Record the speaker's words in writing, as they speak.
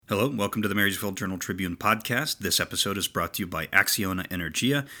Hello, welcome to the Marysville Journal-Tribune podcast. This episode is brought to you by Acciona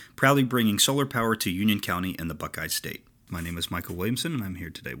Energia, proudly bringing solar power to Union County and the Buckeye State. My name is Michael Williamson, and I'm here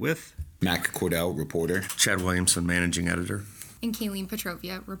today with Mac Cordell, reporter. Chad Williamson, managing editor. And Kayleen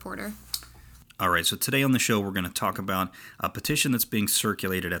Petrovia, reporter. All right, so today on the show, we're going to talk about a petition that's being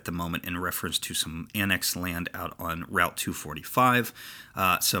circulated at the moment in reference to some annexed land out on Route 245.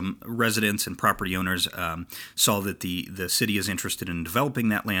 Some residents and property owners saw that the city is interested in developing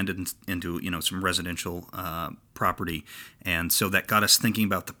that land into some residential property, and so that got us thinking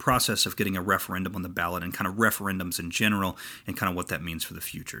about the process of getting a referendum on the ballot and kind of referendums in general and kind of what that means for the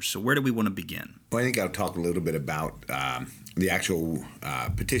future. So where do we want to begin? Well, I think I'll talk a little bit about the actual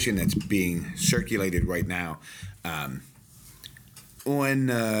petition that's being circulated right now. On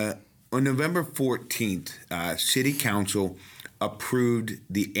November 14th, City Council approved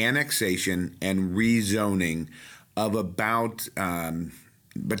the annexation and rezoning of about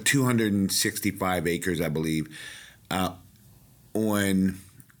 265 acres, I believe, on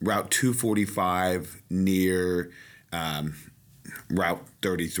Route 245 near Route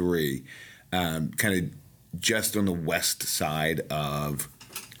 33, kind of just on the west side of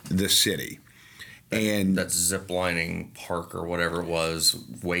the city. And that's ziplining park or whatever it was,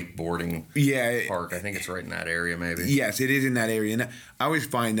 wakeboarding park. I think it's right in that area maybe. Yes, it is in that area. And I always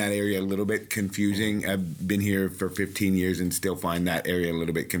find that area a little bit confusing. I've been here for 15 years and still find that area a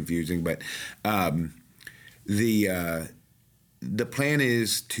little bit confusing. But the plan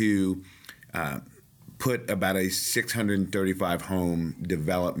is to put about a 635 home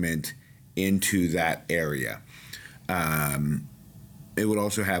development into that area. It would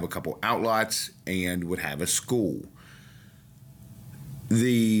also have a couple outlots and would have a school.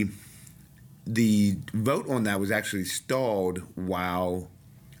 The vote on that was actually stalled while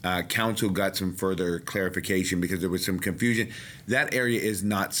council got some further clarification because there was some confusion. That area is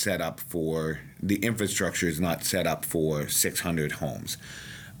not set up the infrastructure is not set up for 600 homes.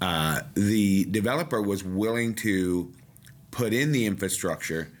 The developer was willing to put in the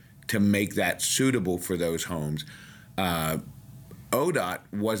infrastructure to make that suitable for those homes. ODOT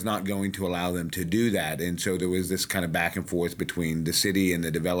was not going to allow them to do that, and so there was this kind of back and forth between the city and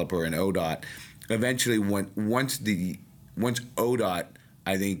the developer and ODOT. Eventually, once ODOT,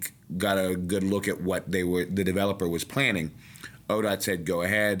 I think, got a good look at what the developer was planning, ODOT said go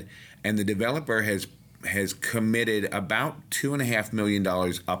ahead, and the developer has committed about $2.5 million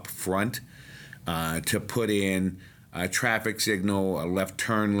up front to put in a traffic signal, a left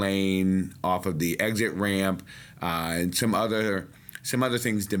turn lane off of the exit ramp, and some other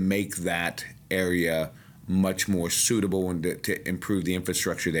things to make that area much more suitable and to improve the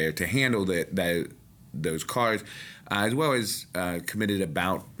infrastructure there to handle those cars, as well as committed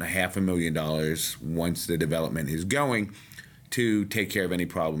about $500,000 once the development is going to take care of any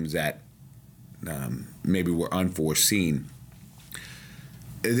problems that maybe were unforeseen.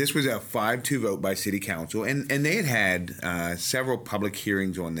 This was a 5-2 vote by City Council, and they had several public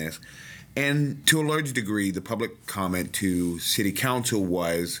hearings on this. And to a large degree, the public comment to City Council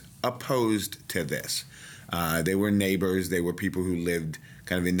was opposed to this. They were neighbors. They were people who lived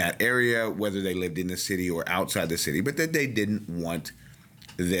kind of in that area, whether they lived in the city or outside the city, but that they didn't want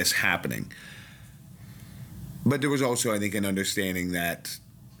this happening. But there was also, I think, an understanding that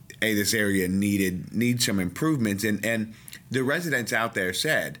this area needs some improvements, and the residents out there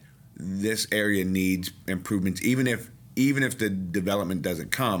said this area needs improvements. Even if the development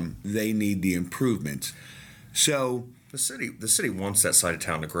doesn't come, they need the improvements. So the city wants that side of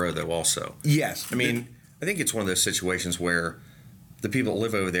town to grow, though. Also, yes. I mean, I think it's one of those situations where the people that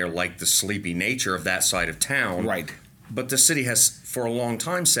live over there like the sleepy nature of that side of town, right? But the city has, for a long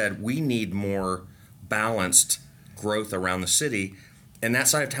time, said we need more balanced growth around the city, and that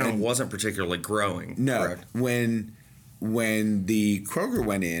side of town wasn't particularly growing. No, correct? When the Kroger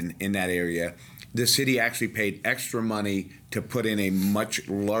went in that area, the city actually paid extra money to put in a much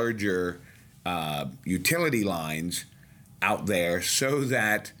larger utility lines out there so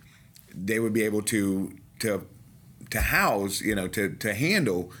that they would be able to house, to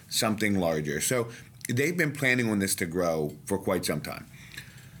handle something larger. So they've been planning on this to grow for quite some time.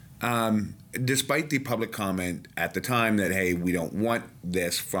 Despite the public comment at the time that, hey, we don't want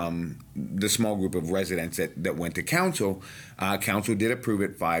this from the small group of residents that went to council, council did approve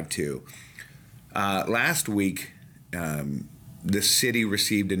it 5-2. Last week, the city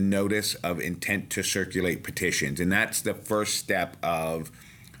received a notice of intent to circulate petitions, and that's the first step of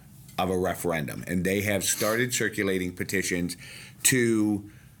a referendum. And they have started circulating petitions to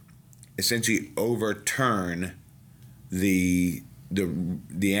essentially overturn the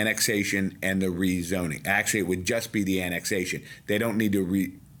annexation and the rezoning. Actually, it would just be the annexation. They don't need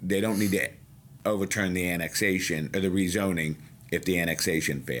to to overturn the annexation or the rezoning if the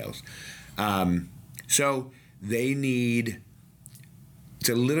annexation fails. So they need. It's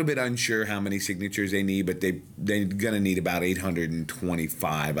a little bit unsure how many signatures they need, but they're going to need about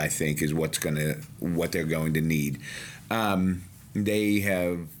 825, I think, is what they're going to need. They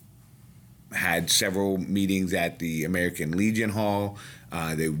have had several meetings at the American Legion Hall.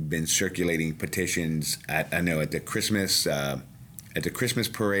 They've been circulating petitions at the Christmas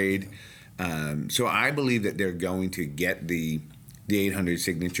parade. So I believe that they're going to get the 800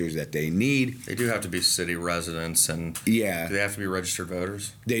 signatures that they need. They do have to be city residents, and do they have to be registered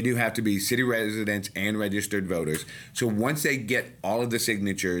voters? They do have to be city residents and registered voters. So once they get all of the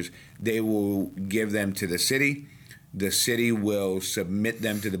signatures, they will give them to the city. The city will submit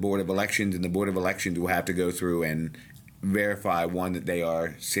them to the Board of Elections, and the Board of Elections will have to go through and verify, one, that they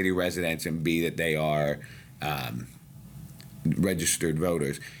are city residents, and B, that they are registered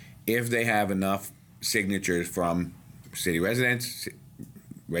voters. If they have enough signatures from city residents,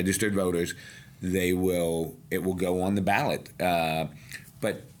 registered voters, it will go on the ballot.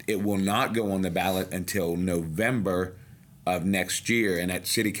 But it will not go on the ballot until November of next year. And at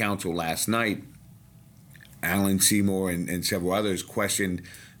City Council last night, Alan Seymour and several others questioned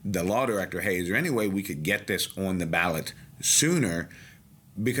the law director, hey, is there any way we could get this on the ballot sooner?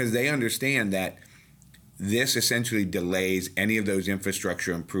 Because they understand that this essentially delays any of those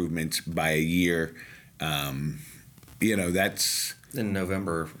infrastructure improvements by a year. That's in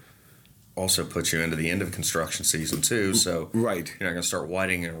November. Also puts you into the end of construction season too. So right, you're not going to start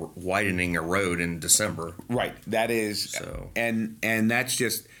widening a road in December. Right. That is. So and that's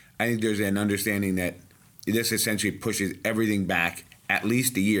just. I think there's an understanding that this essentially pushes everything back at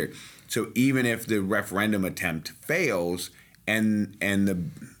least a year. So even if the referendum attempt fails and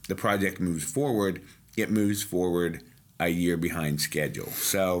the project moves forward, it moves forward a year behind schedule.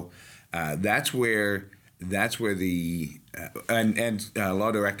 So that's where the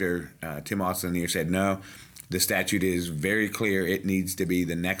law director Tim Austin here said no. The statute is very clear. It needs to be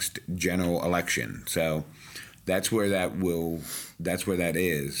the next general election. So that's where that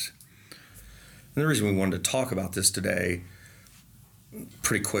is. And the reason we wanted to talk about this today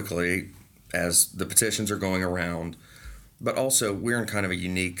pretty quickly, as the petitions are going around, but also we're in kind of a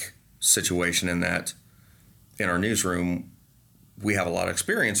unique situation in that in our newsroom we have a lot of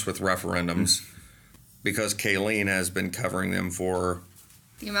experience with referendums because Kayleen has been covering them for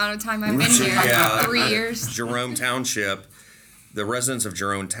the amount of time I've been here, 3 years. Jerome Township, the residents of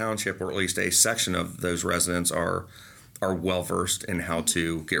Jerome Township, or at least a section of those residents, are well versed in how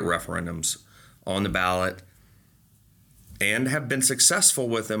to get referendums on the ballot and have been successful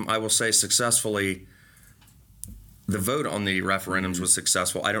with them. I will say successfully. The vote on the referendums was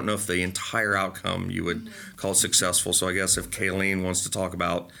successful. I don't know if the entire outcome you would call successful. So I guess if Kayleen wants to talk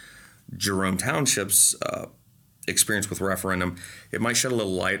about Jerome Township's experience with referendum, it might shed a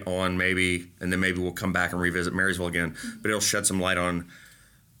little light on maybe we'll come back and revisit Marysville again, but it'll shed some light on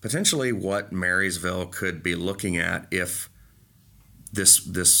potentially what Marysville could be looking at if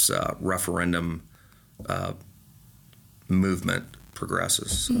this referendum movement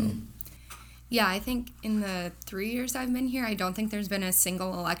progresses. So. Yeah, I think in the 3 years I've been here, I don't think there's been a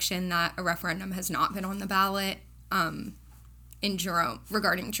single election that a referendum has not been on the ballot in Jerome,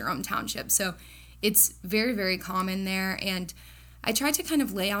 regarding Jerome Township. So it's very, very common there. And I tried to kind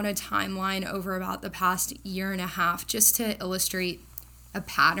of lay out a timeline over about the past year and a half just to illustrate a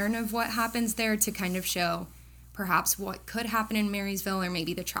pattern of what happens there, to kind of show perhaps what could happen in Marysville or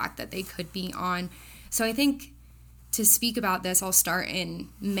maybe the track that they could be on. So I think to speak about this, I'll start in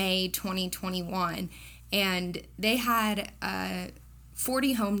May 2021, and they had a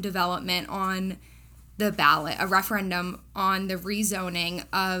 40-home development on the ballot, a referendum on the rezoning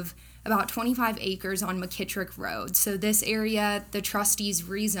of about 25 acres on McKittrick Road. So this area, the trustees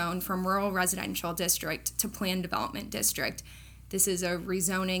rezoned from rural residential district to planned development district. This is a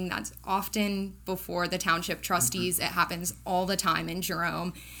rezoning that's often before the township trustees. It happens all the time in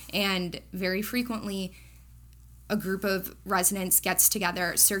Jerome, and very frequently a group of residents gets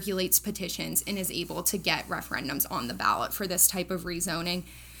together, circulates petitions, and is able to get referendums on the ballot for this type of rezoning.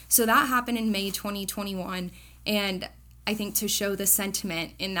 So that happened in May 2021, and I think to show the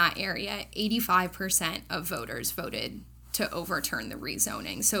sentiment in that area, 85% of voters voted to overturn the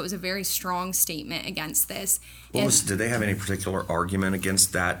rezoning. So it was a very strong statement against this. Did they have any particular argument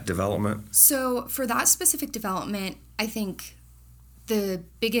against that development? So for that specific development, I think the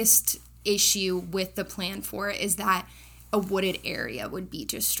biggest issue with the plan for it is that a wooded area would be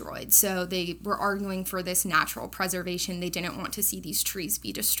destroyed. So they were arguing for this natural preservation. They didn't want to see these trees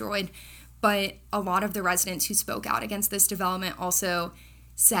be destroyed. But a lot of the residents who spoke out against this development also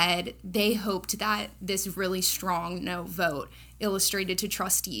said they hoped that this really strong no vote illustrated to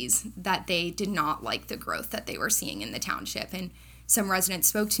trustees that they did not like the growth that they were seeing in the township. And some residents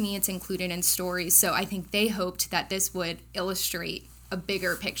spoke to me. It's included in stories. So I think they hoped that this would illustrate a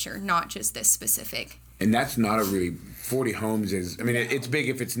bigger picture, not just this specific. And that's not a really 40 homes is. I mean, it's big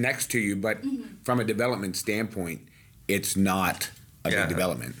if it's next to you, but from a development standpoint, it's not a big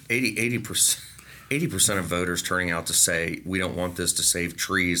development. 80% of voters turning out to say we don't want this to save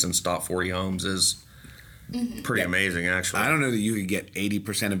trees and stop 40 homes is pretty amazing, actually. I don't know that you could get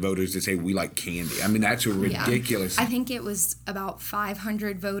 80% of voters to say we like candy. I mean, that's a ridiculous. I think it was about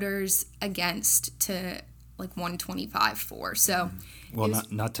 500 voters against to like 125 for. So, well,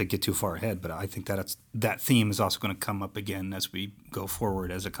 not to get too far ahead, but I think that theme is also going to come up again as we go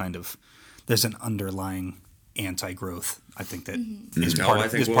forward as a kind of there's an underlying anti-growth. I think that is part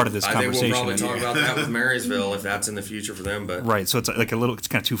of this conversation. I think we'll probably talk about that with Marysville if that's in the future for them. But right, so it's like it's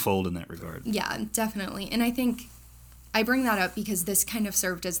kind of twofold in that regard. Yeah, definitely. And I think I bring that up because this kind of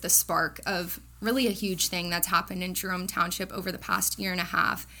served as the spark of really a huge thing that's happened in Jerome Township over the past year and a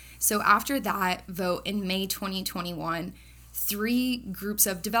half. So after that vote in May 2021, 3 groups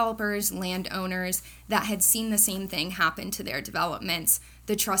of developers, landowners that had seen the same thing happen to their developments.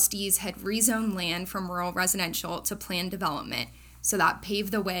 The trustees had rezoned land from rural residential to planned development, so that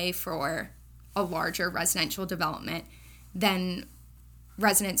paved the way for a larger residential development. Then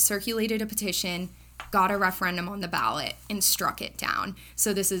residents circulated a petition, got a referendum on the ballot, and struck it down.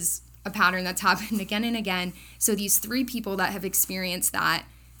 So this is a pattern that's happened again and again. So these 3 people that have experienced that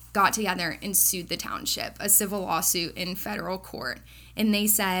got together and sued the township, a civil lawsuit in federal court. And they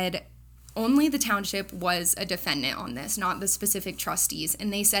said only the township was a defendant on this, not the specific trustees.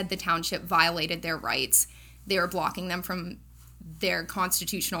 And they said the township violated their rights. They were blocking them from their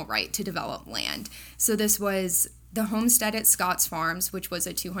constitutional right to develop land. So this was the homestead at Scott's Farms, which was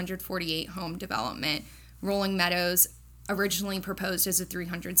a 248-home development. Rolling Meadows, originally proposed as a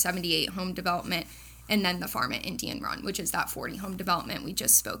 378-home development. And then the farm at Indian Run, which is that 40-home development we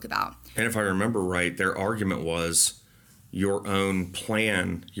just spoke about. And if I remember right, their argument was your own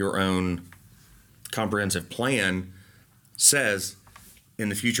plan, your own comprehensive plan says in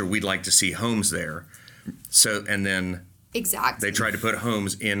the future we'd like to see homes there. So, and then exactly they tried to put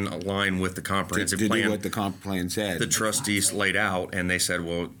homes in line with the comprehensive to plan. do what the comp plan said. The trustees laid out, and they said,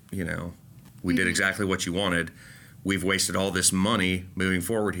 well, we did exactly what you wanted. We've wasted all this money moving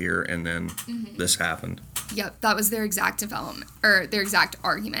forward here, and then this happened. Yep, that was their exact development, or their exact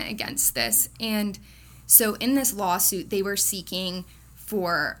argument against this. And so in this lawsuit, they were seeking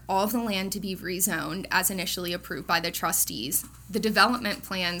for all of the land to be rezoned as initially approved by the trustees, the development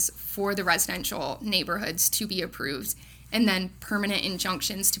plans for the residential neighborhoods to be approved, and then permanent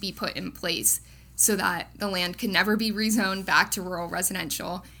injunctions to be put in place so that the land could never be rezoned back to rural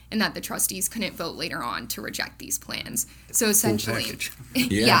residential, and that the trustees couldn't vote later on to reject these plans. So essentially,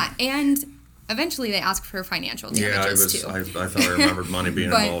 yeah, and eventually they asked for financial damages too. I thought I remembered money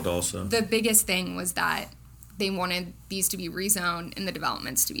being involved also. The biggest thing was that they wanted these to be rezoned and the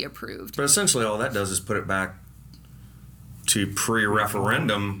developments to be approved. But essentially all that does is put it back to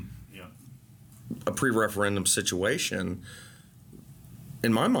pre-referendum, a pre-referendum situation.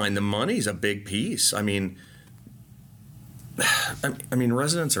 In my mind, the money's a big piece. I mean,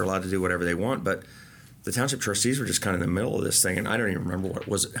 residents are allowed to do whatever they want, but the township trustees were just kind of in the middle of this thing, and I don't even remember what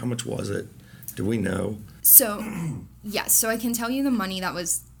was it. How much was it? Do we know? So, yes. So I can tell you the money that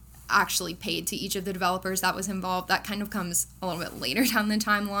was actually paid to each of the developers that was involved. That kind of comes a little bit later down the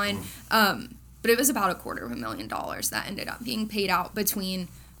timeline. But it was about $250,000 that ended up being paid out between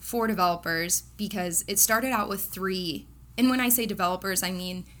 4 developers, because it started out with 3. And when I say developers, I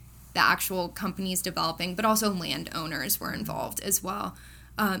mean the actual companies developing, but also landowners were involved as well.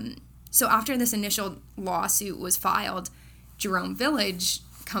 So after this initial lawsuit was filed, Jerome Village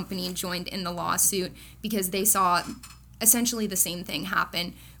Company joined in the lawsuit because they saw essentially the same thing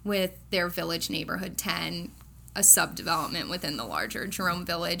happen with their Village Neighborhood 10, a subdevelopment within the larger Jerome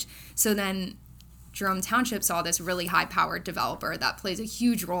Village. So then Jerome Township saw this really high-powered developer that plays a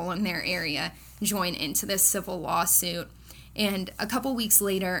huge role in their area join into this civil lawsuit. And a couple weeks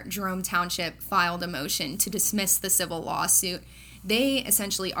later, Jerome Township filed a motion to dismiss the civil lawsuit. They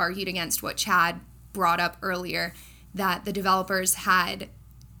essentially argued against what Chad brought up earlier, that the developers had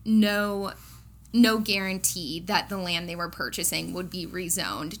no guarantee that the land they were purchasing would be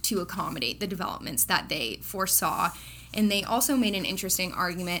rezoned to accommodate the developments that they foresaw. And they also made an interesting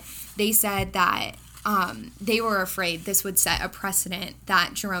argument. They said that they were afraid this would set a precedent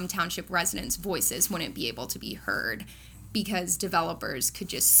that Jerome Township residents' voices wouldn't be able to be heard, because developers could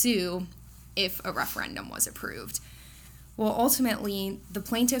just sue if a referendum was approved, Well, ultimately, the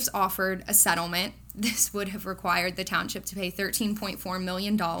plaintiffs offered a settlement. This would have required the township to pay $13.4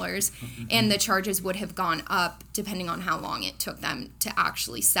 million, and the charges would have gone up depending on how long it took them to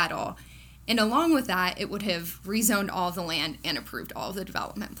actually settle. And along with that, it would have rezoned all of the land and approved all of the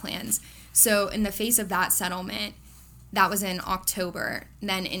development plans. So in the face of that settlement, that was in October.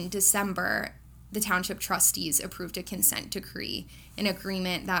 Then in December, the township trustees approved a consent decree, an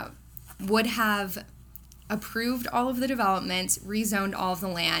agreement that would have approved all of the developments, rezoned all of the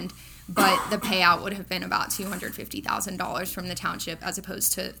land, but the payout would have been about $250,000 from the township as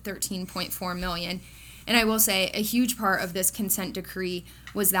opposed to $13.4 million. And I will say a huge part of this consent decree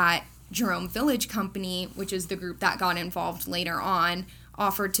was that Jerome Village Company, which is the group that got involved later on,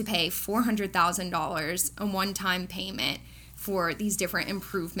 offered to pay $400,000, a one-time payment for these different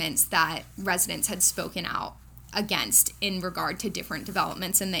improvements that residents had spoken out against in regard to different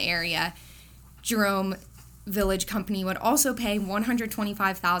developments in the area. Jerome Village Company would also pay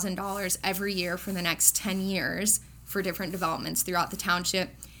 $125,000 every year for the next 10 years for different developments throughout the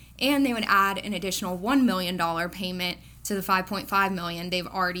township, and they would add an additional $1 million payment to the $5.5 million they've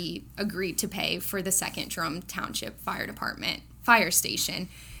already agreed to pay for the second Jerome Township Fire Department fire station.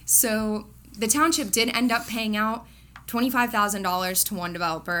 So the township did end up paying out $25,000 to one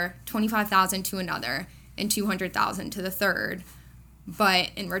developer, $25,000 to another, and $200,000 to the third. But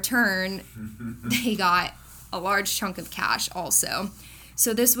in return, they got a large chunk of cash also.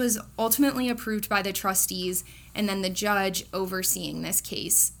 So this was ultimately approved by the trustees, and then the judge overseeing this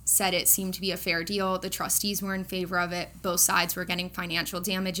case said it seemed to be a fair deal. The trustees were in favor of it. Both sides were getting financial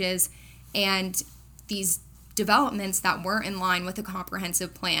damages, and these developments that weren't in line with a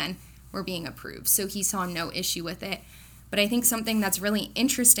comprehensive plan were being approved. So he saw no issue with it. But I think something that's really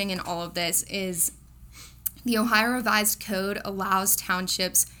interesting in all of this is the Ohio Revised Code allows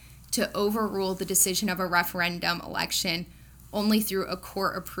townships to overrule the decision of a referendum election only through a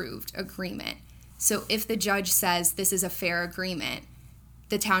court-approved agreement. So if the judge says this is a fair agreement,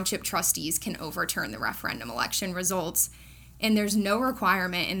 the township trustees can overturn the referendum election results. And there's no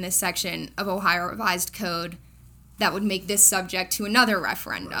requirement in this section of Ohio Revised Code that would make this subject to another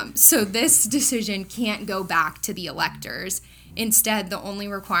referendum. So this decision can't go back to the electors. Instead, the only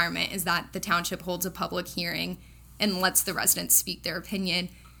requirement is that the township holds a public hearing and lets the residents speak their opinion,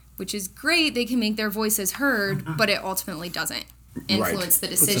 which is great. They can make their voices heard, but it ultimately doesn't influence the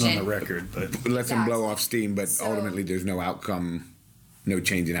decision. Puts it on the record, but Lets them blow off steam, but ultimately there's no outcome, no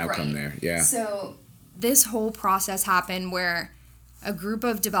change in outcome there. Yeah. So this whole process happened where a group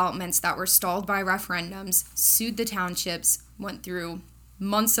of developments that were stalled by referendums sued the townships, went through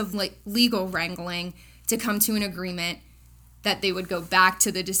months of legal wrangling to come to an agreement that they would go back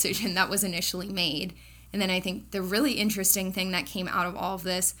to the decision that was initially made. And then I think the really interesting thing that came out of all of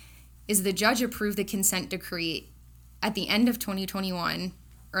this is the judge approved the consent decree at the end of 2021,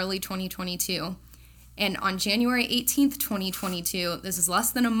 early 2022. And on January 18th, 2022, this is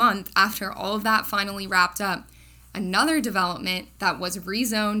less than a month after all of that finally wrapped up, another development that was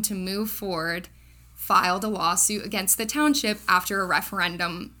rezoned to move forward filed a lawsuit against the township after a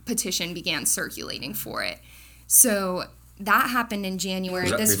referendum petition began circulating for it. So that happened in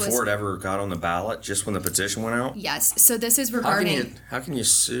January. Was that before it ever got on the ballot, just when the petition went out? Yes. So this is regarding... How can you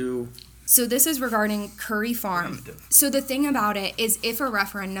sue... So this is regarding Curry Farm. So the thing about it is if a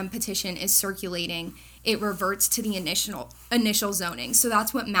referendum petition is circulating, it reverts to the initial zoning. So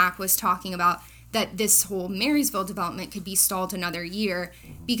that's what Mac was talking about, that this whole Marysville development could be stalled another year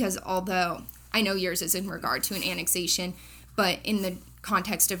because although I know yours is in regard to an annexation, but in the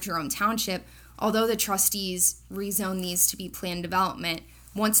context of Jerome Township, although the trustees rezone these to be planned development,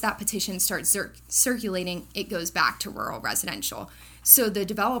 once that petition starts circulating, it goes back to rural residential. So the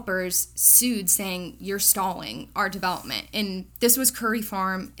developers sued saying, you're stalling our development. And this was Curry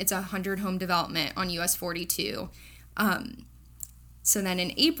Farm. It's a 100-home development on US 42. So then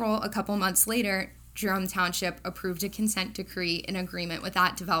in April, a couple months later, Jerome Township approved a consent decree in agreement with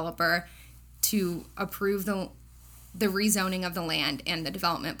that developer to approve the rezoning of the land and the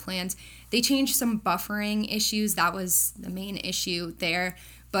development plans. They changed some buffering issues. That was the main issue there,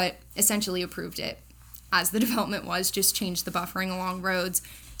 but essentially approved it as the development was, just changed the buffering along roads.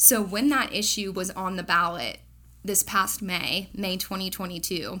 So when that issue was on the ballot this past May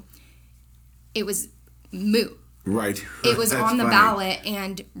 2022, it was moot. Right. It was on the ballot,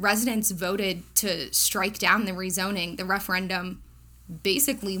 and residents voted to strike down the rezoning. The referendum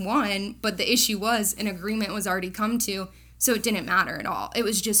basically won, but the issue was an agreement was already come to, so it didn't matter at all. It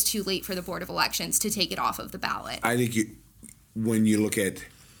was just too late for the Board of Elections to take it off of the ballot. I think when you look at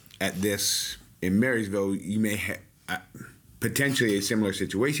this in Marysville, you may have potentially a similar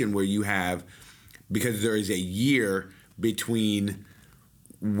situation where you have, because there is a year between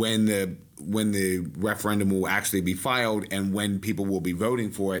when the referendum will actually be filed and when people will be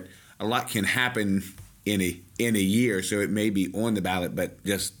voting for it. A lot can happen in a year, so it may be on the ballot, but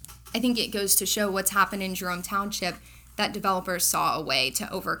just I think it goes to show what's happened in Jerome Township, that developers saw a way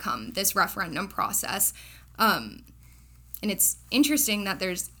to overcome this referendum process. And it's interesting that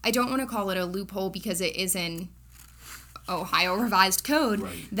I don't want to call it a loophole because it is in Ohio Revised Code,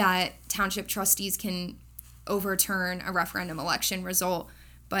 right, that township trustees can overturn a referendum election result,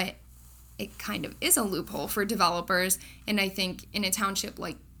 but it kind of is a loophole for developers. And I think in a township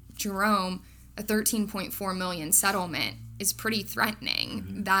like Jerome, a $13.4 million settlement is pretty threatening.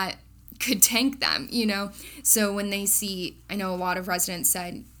 Mm-hmm. That could tank them, So when they see, I know a lot of residents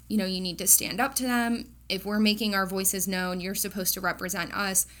said, you need to stand up to them. If we're making our voices known, you're supposed to represent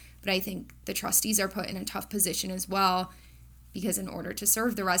us. But I think the trustees are put in a tough position as well, because in order to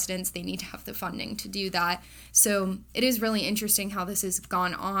serve the residents, they need to have the funding to do that. So it is really interesting how this has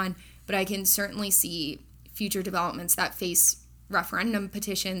gone on, but I can certainly see future developments that face referendum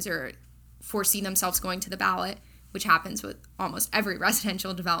petitions or foresee themselves going to the ballot, which happens with almost every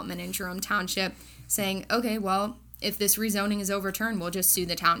residential development in Jerome Township, saying, okay, well, if this rezoning is overturned, we'll just sue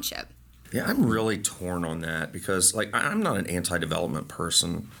the township. Yeah, I'm really torn on that because, I'm not an anti-development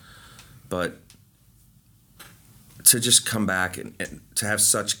person, but to just come back and to have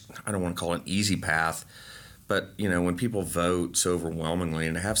such, I don't want to call it an easy path, but, when people vote so overwhelmingly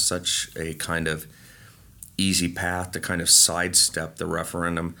and have such a kind of easy path to kind of sidestep the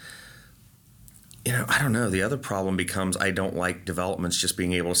referendum, I don't know. The other problem becomes I don't like developments just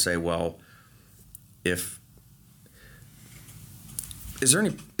being able to say, well, is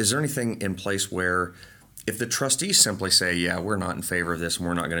there anything in place where if the trustees simply say, yeah, we're not in favor of this and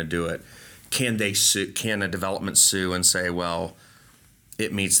we're not going to do it, can a development sue and say, well,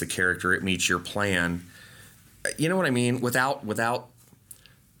 it meets the character, it meets your plan? You know what I mean? Without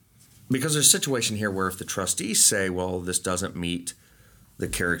because there's a situation here where if the trustees say, well, this doesn't meet the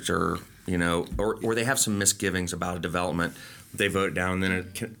character, or they have some misgivings about a development, they vote down,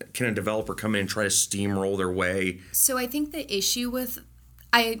 then can a developer come in and try to steamroll their way? So I think the issue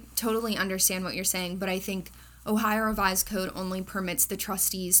I totally understand what you're saying, but I think Ohio Revised Code only permits the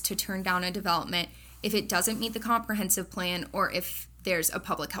trustees to turn down a development if it doesn't meet the comprehensive plan or if there's a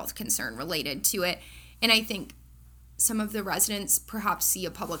public health concern related to it. And I think some of the residents perhaps see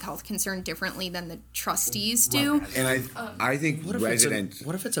a public health concern differently than the trustees do. Right. And I think what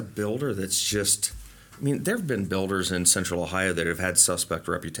if it's a builder that's just, there have been builders in Central Ohio that have had suspect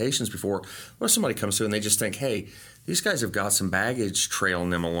reputations before. What if somebody comes through and they just think, hey, these guys have got some baggage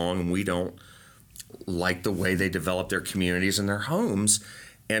trailing them along and we don't like the way they develop their communities and their homes,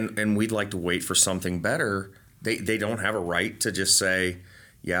 and we'd like to wait for something better. They don't have a right to just say,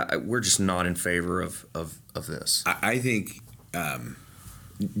 yeah, we're just not in favor of this. I think a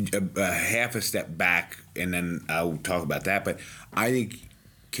half a step back, and then I'll talk about that. But I think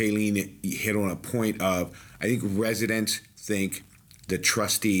Kayleen hit on a point of, I think residents think the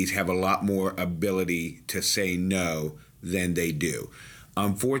trustees have a lot more ability to say no than they do.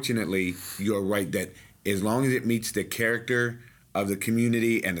 Unfortunately, you're right that as long as it meets the character of the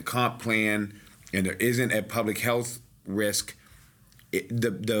community and the comp plan, and there isn't a public health risk,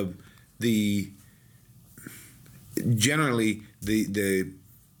 generally the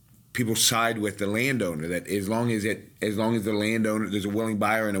people side with the landowner. That as long as the landowner, there's a willing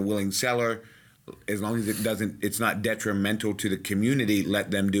buyer and a willing seller, as long as it's not detrimental to the community,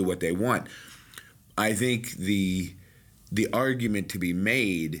 let them do what they want. I think the argument to be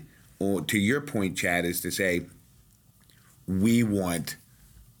made, or to your point, Chad, is to say we want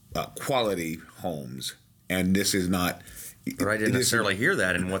quality homes, and this is not. But I didn't necessarily hear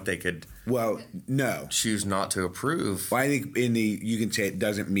that in what they could. Well, no. Choose not to approve. Well, I think you can say it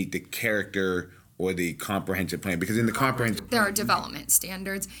doesn't meet the character or the comprehensive plan, because in the comprehensive there are development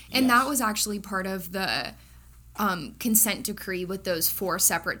standards, and that was actually part of the consent decree with those 4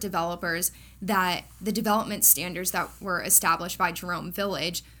 separate developers, that the development standards that were established by Jerome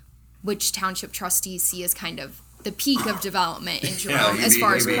Village, which township trustees see as kind of the peak of development in Jerome as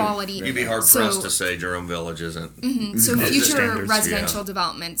far as quality. You'd be hard pressed to say Jerome Village isn't. Mm-hmm. So future residential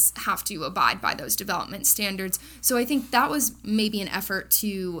developments have to abide by those development standards. So I think that was maybe an effort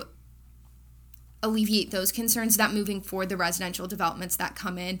to alleviate those concerns, that moving forward the residential developments that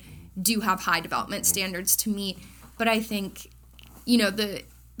come in do have high development standards to meet. But I think, the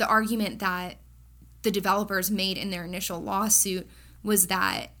argument that the developers made in their initial lawsuit was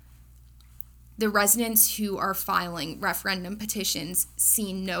that the residents who are filing referendum petitions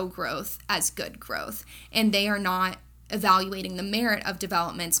see no growth as good growth, and they are not evaluating the merit of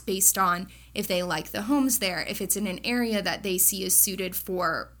developments based on if they like the homes there, if it's in an area that they see is suited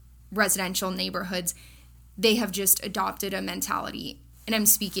for residential neighborhoods. They have just adopted a mentality, and I'm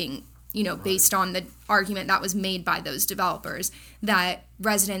speaking, based on the argument that was made by those developers, that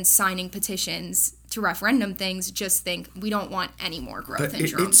residents signing petitions to referendum things just think we don't want any more growth in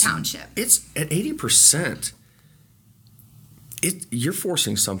Jerome Township. It's at 80%. You're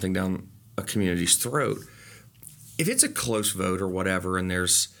forcing something down a community's throat. If it's a close vote or whatever, and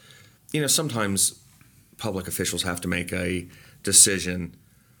there's, sometimes public officials have to make a decision,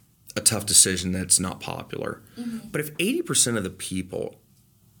 a tough decision that's not popular. Mm-hmm. But if 80% of the people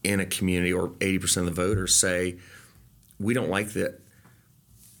in a community or 80% of the voters say, we don't like that,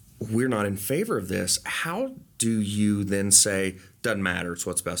 we're not in favor of this, how do you then say, doesn't matter, it's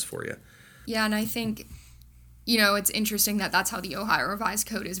what's best for you? Yeah, and I think, it's interesting that that's how the Ohio Revised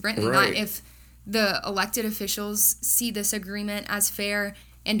Code is written, right. That if the elected officials see this agreement as fair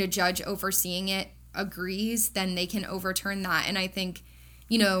and a judge overseeing it agrees, then they can overturn that. And I think,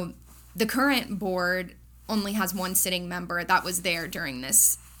 the current board only has one sitting member that was there during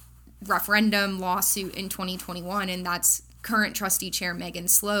this referendum lawsuit in 2021, and that's current trustee chair Megan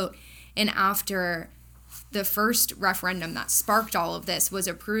Sloat. And after the first referendum that sparked all of this was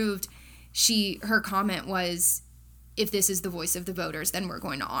approved, her comment was, if this is the voice of the voters, then we're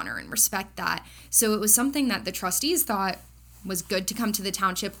going to honor and respect that. So it was something that the trustees thought was good to come to the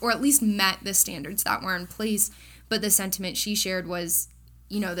township, or at least met the standards that were in place. But the sentiment she shared was,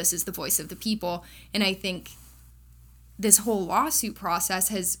 this is the voice of the people. And I think this whole lawsuit process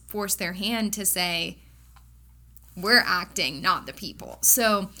has forced their hand to say, we're acting, not the people.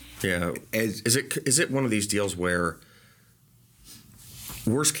 So yeah, is it one of these deals where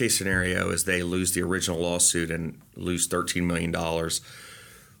worst case scenario is they lose the original lawsuit and lose $13 million?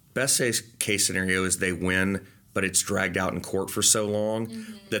 Best case scenario is they win, but it's dragged out in court for so long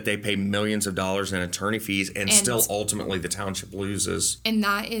that they pay millions of dollars in attorney fees and still ultimately the township loses. And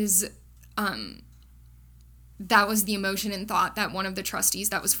that is, that was the emotion and thought that one of the trustees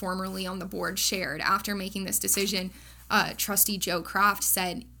that was formerly on the board shared after making this decision. Trustee Joe Kraft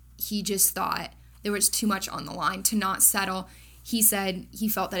said he just thought there was too much on the line to not settle. He said he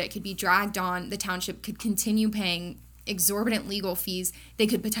felt that it could be dragged on. The township could continue paying exorbitant legal fees. They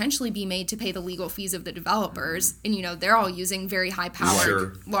could potentially be made to pay the legal fees of the developers. And, they're all using very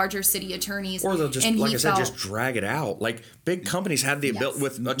high-powered, larger city attorneys. Or they'll just, like I said, just drag it out. Like, big companies have the ability,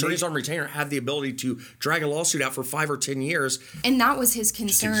 with attorneys on retainer, have the ability to drag a lawsuit out for 5 or 10 years. And that was his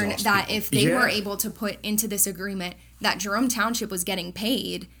concern, that if they were able to put into this agreement that Jerome Township was getting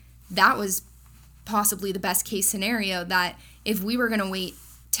paid, that was possibly the best case scenario, that if we were going to wait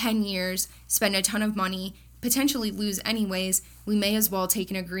 10 years, spend a ton of money, potentially lose anyways, we may as well take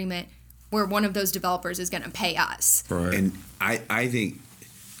an agreement where one of those developers is going to pay us. Right. And I think,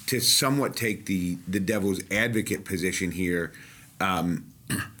 to somewhat take the devil's advocate position here,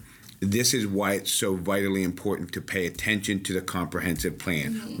 this is why it's so vitally important to pay attention to the comprehensive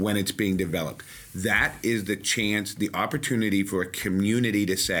plan when it's being developed. That is the chance, the opportunity for a community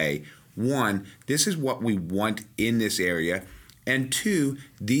to say, one, this is what we want in this area, and two,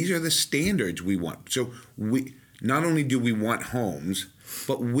 these are the standards we want. So we not only do we want homes,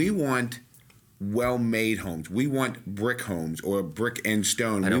 but we want well-made homes. We want brick homes or brick and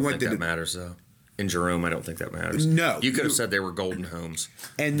stone. I don't think that matters, though. In Jerome, I don't think that matters. No. You could have said they were golden homes.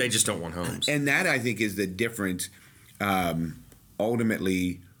 And they just don't want homes. And that, I think, is the difference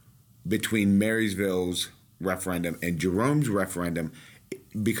ultimately between Marysville's referendum and Jerome's referendum,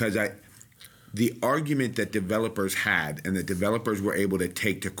 because the argument that developers had and that developers were able to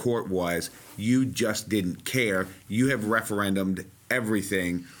take to court was, you just didn't care. You have referendumed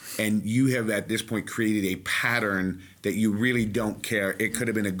everything, and you have at this point created a pattern that you really don't care. It could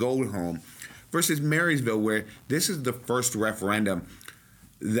have been a gold home. Versus Marysville, where this is the first referendum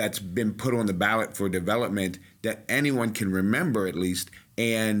that's been put on the ballot for development that anyone can remember, at least,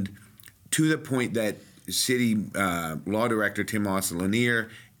 and to the point that city law director Tim Austin-Lanier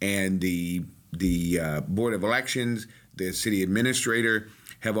and the Board of Elections, the city administrator,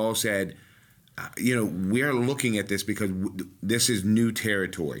 have all said, we're looking at this because this is new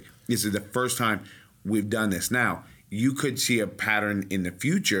territory. This is the first time we've done this. Now, you could see a pattern in the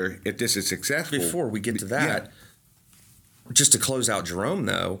future if this is successful. Before we get to that, just to close out Jerome,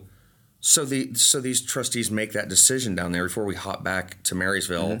 though, so these trustees make that decision down there before we hop back to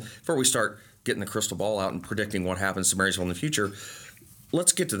Marysville, before we start getting the crystal ball out and predicting what happens to Marysville in the future.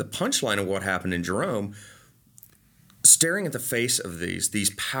 Let's get to the punchline of what happened in Jerome. Staring at the face of these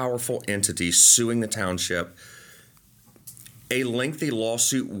powerful entities suing the township, a lengthy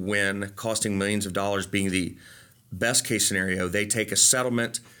lawsuit win costing millions of dollars being best case scenario, they take a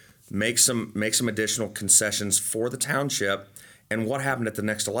settlement, make some additional concessions for the township, and what happened at the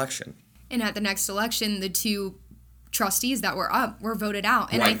next election? And at the next election, the two trustees that were up were voted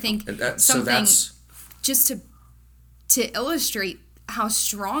out. And Right. I think So that's just to illustrate how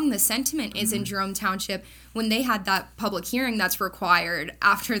strong the sentiment is in Jerome Township, when they had that public hearing that's required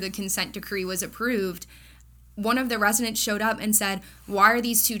after the consent decree was approved, one of the residents showed up and said, "Why are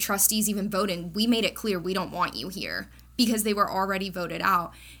these two trustees even voting? We made it clear we don't want you here," because they were already voted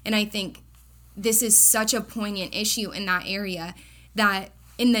out. And I think this is such a poignant issue in that area that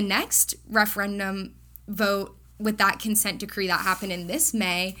in the next referendum vote with that consent decree that happened in this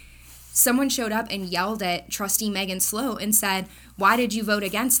May, someone showed up and yelled at Trustee Megan Sloat and said, "Why did you vote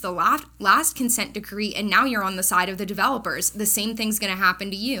against the last consent decree and now you're on the side of the developers? The same thing's going to happen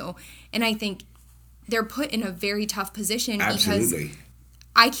to you." And I think they're put in a very tough position Absolutely. because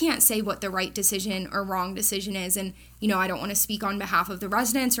I can't say what the right decision or wrong decision is. And, I don't want to speak on behalf of the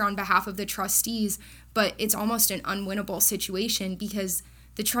residents or on behalf of the trustees, but it's almost an unwinnable situation because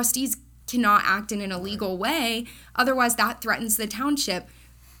the trustees cannot act in an illegal way. Otherwise, that threatens the township.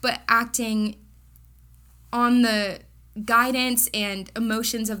 But acting on the guidance and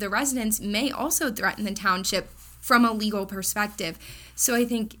emotions of the residents may also threaten the township from a legal perspective. So I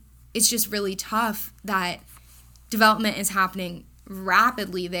think it's just really tough that development is happening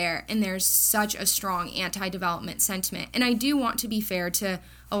rapidly there, and there's such a strong anti-development sentiment. And I do want to be fair to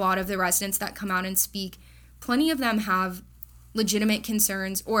a lot of the residents that come out and speak. Plenty of them have legitimate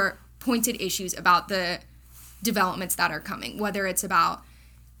concerns or pointed issues about the developments that are coming, whether it's about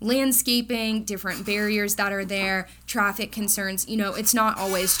landscaping, different barriers that are there, traffic concerns. It's not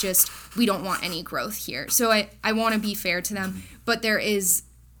always just, we don't want any growth here. So I want to be fair to them, but there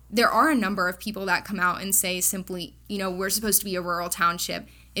are a number of people that come out and say simply, we're supposed to be a rural township.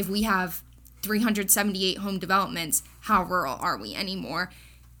 If we have 378 home developments, how rural are we anymore?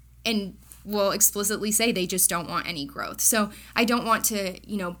 And will explicitly say they just don't want any growth. So I don't want to,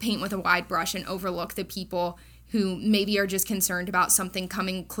 paint with a wide brush and overlook the people who maybe are just concerned about something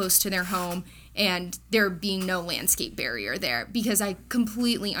coming close to their home and there being no landscape barrier there, because I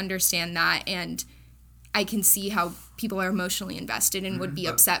completely understand that and I can see how people are emotionally invested and would be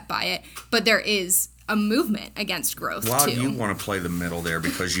upset by it. But there is a movement against growth, While too. you want to play the middle there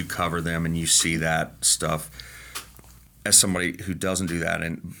because you cover them and you see that stuff, as somebody who doesn't do that,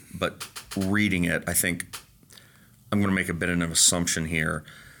 but reading it, I think I'm going to make a bit of an assumption here.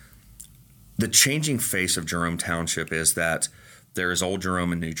 The changing face of Jerome Township is that there is Old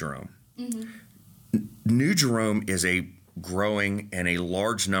Jerome and New Jerome. Mm-hmm. New Jerome is a growing and a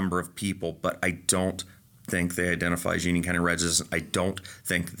large number of people, but I don't think they identify as Union County residents. I don't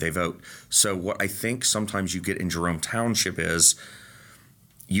think they vote. So what I think sometimes you get in Jerome Township is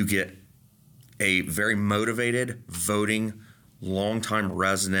you get a very motivated, voting, longtime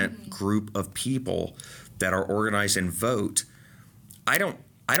resident group of people that are organized and vote. I don't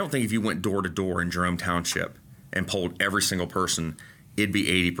think if you went door to door in Jerome Township and polled every single person, it'd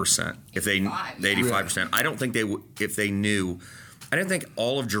be 80%. If they 85%. I don't think they would if they knew. I don't think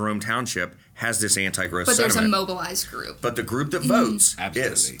all of Jerome Township has this anti-growth But sentiment. there's a mobilized group. But the group that votes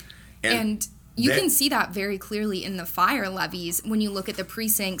Absolutely. is. And you can see that very clearly in the fire levies when you look at the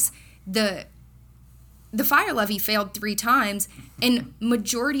precincts. The fire levy failed 3 times, and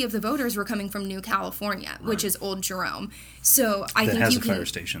majority of the voters were coming from New California, which is Old Jerome. So I That think has you a can. fire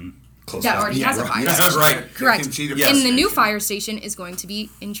station close That by. already has a fire Yeah, station. right. Correct. Can see the And the fire new station. fire station is going to be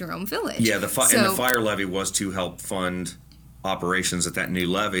in Jerome Village. Yeah, and the So- fire levy was to help fund operations at that new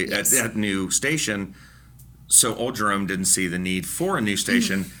levy Yes. at that new station. So Old Jerome didn't see the need for a new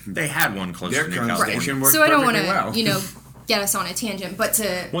station. They had one close Their to New current California. station worked So I don't want to, perfectly well. get us on a tangent, but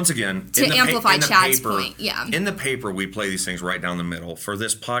to Once again, To in the amplify in the Chad's paper, point, yeah. In the paper, we play these things right down the middle. For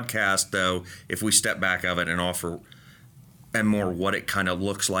this podcast, though, if we step back of it and offer and more what it kind of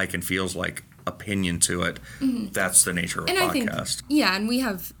looks like and feels like opinion to it, that's the nature of a and I think, podcast. and we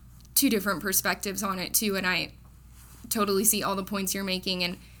have 2 different perspectives on it too, and I totally see all the points you're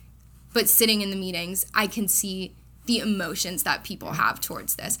making, but sitting in the meetings, I can see the emotions that people have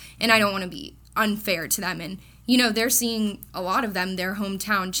towards this, and I don't want to be unfair to them, and they're seeing a lot of them, their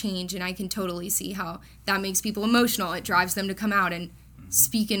hometown change, and I can totally see how that makes people emotional. It drives them to come out and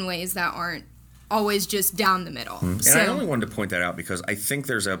speak in ways that aren't always just down the middle. And I only wanted to point that out because I think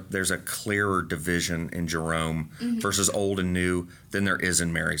there's a clearer division in Jerome versus old and new than there is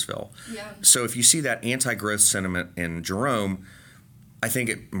in Marysville. Yeah. So if you see that anti-growth sentiment in Jerome, I think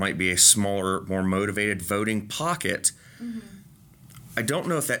it might be a smaller, more motivated voting pocket. I don't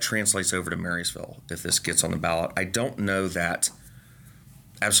know if that translates over to Marysville if this gets on the ballot. I don't know that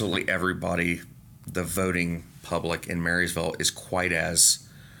absolutely everybody the voting public in Marysville is quite as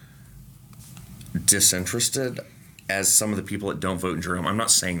disinterested as some of the people that don't vote in Jerome. I'm not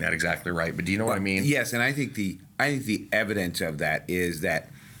saying that exactly right, but do you know what I mean? Yes, and I think the evidence of that is that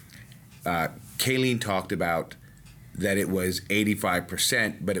Kayleen talked about that it was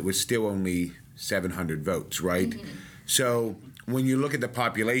 85%, but it was still only 700 votes, right? Mm-hmm. So when you look at the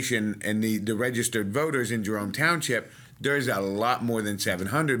population and the registered voters in Jerome Township, there's a lot more than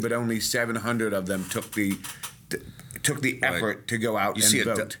 700, but only 700 of them took the effort to go out and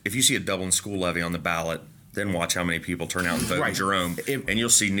vote. If you see a Dublin school levy on the ballot, then watch how many people turn out and vote in Jerome, and you'll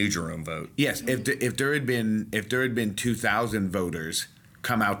see New Jerome vote. Yes, if there had been 2,000 voters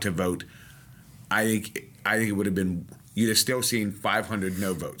come out to vote, I think it would have been, you'd have still seen 500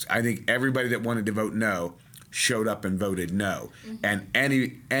 no votes. I think everybody that wanted to vote no showed up and voted no, and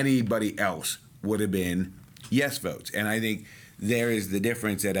anybody else would have been yes votes. And I think there is the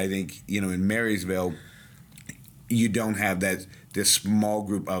difference that I think, in Marysville, you don't have this small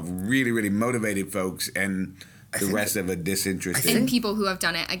group of really, really motivated folks and the rest of a disinterested. And people who have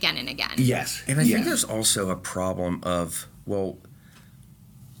done it again and again. Yes. And I think there's also a problem of,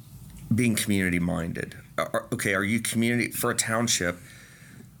 being community minded. Are you community for a township?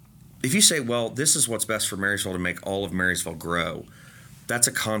 If you say, this is what's best for Marysville to make all of Marysville grow, that's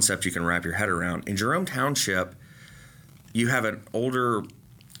a concept you can wrap your head around. In Jerome Township, you have an older,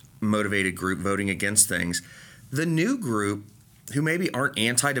 motivated group voting against things. The new group, who maybe aren't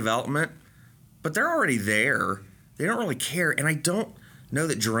anti-development, but they're already there, they don't really care. And I don't know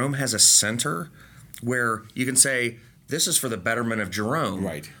that Jerome has a center where you can say, this is for the betterment of Jerome.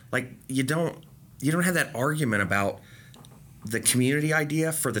 Right. Like, you don't have that argument about the community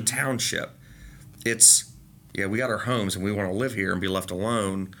idea for the township. It's, we got our homes and we want to live here and be left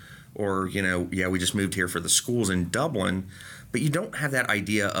alone. Or, we just moved here for the schools in Dublin. But you don't have that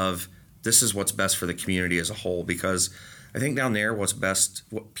idea of this is what's best for the community as a whole, because I think down there what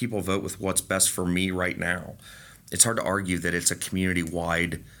people vote with what's best for me right now. It's hard to argue that it's a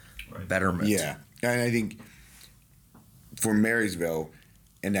community-wide betterment. Yeah, and I think for Marysville,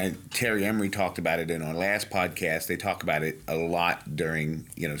 and Terry Emery talked about it in our last podcast, they talk about it a lot during,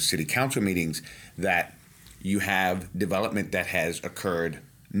 city council meetings, that you have development that has occurred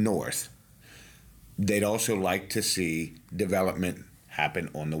north. They'd also like to see development happen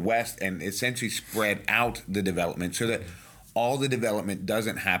on the west and essentially spread out the development so that all the development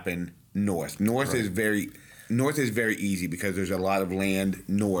doesn't happen north. North is very easy because there's a lot of land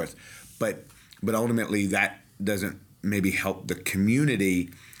north, but ultimately that doesn't maybe help the community.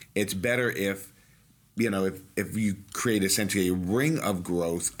 It's better if you create essentially a ring of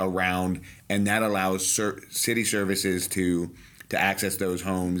growth around, and that allows city services to access those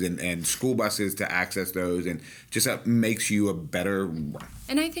homes and school buses to access those, and just makes you a better.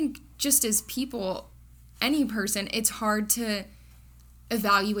 And I think just as people, any person, it's hard to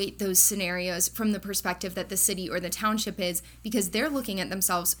evaluate those scenarios from the perspective that the city or the township is, because they're looking at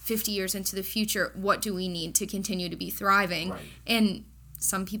themselves 50 years into the future. What do we need to continue to be thriving? Right. And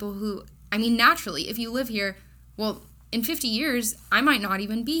some people who, naturally, if you live here, in 50 years, I might not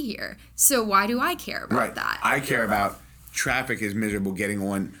even be here. So why do I care about that? I care about traffic is miserable getting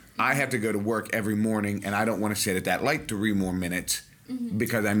on. I have to go to work every morning, and I don't want to sit at that light 3 more minutes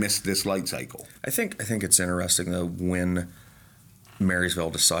because I missed this light cycle. I think it's interesting, though, when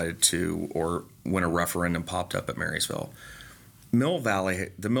Marysville decided to, or when a referendum popped up at Marysville, the Mill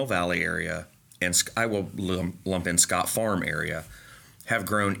Valley area, and I will lump in Scott Farm area, have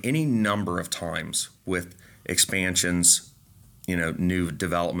grown any number of times with expansions, new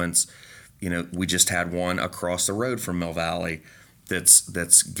developments. We just had one across the road from Mill Valley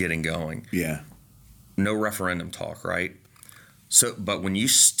that's getting going. Yeah. No referendum talk, right? So, but when you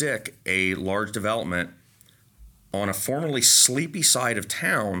stick a large development on a formerly sleepy side of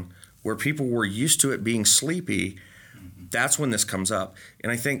town where people were used to it being sleepy, that's when this comes up.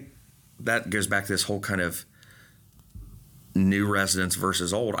 And I think that goes back to this whole kind of new residents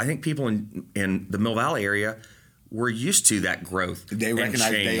versus old. I think people in the Mill Valley area were used to that growth. They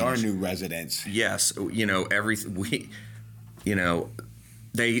recognize they are new residents. Yes,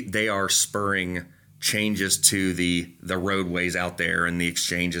 they are spurring changes to the roadways out there and the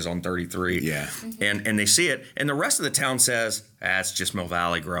exchanges on 33. Yeah. And they see it, and the rest of the town says, it's just Mill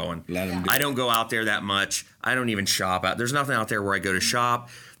Valley growing. Let them do I don't go out there that much. I don't even shop out. There's nothing out there where I go to shop.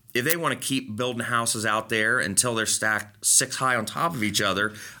 If they want to keep building houses out there until they're stacked 6 high on top of each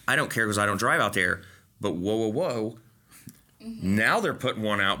other, I don't care because I don't drive out there. But whoa. Now they're putting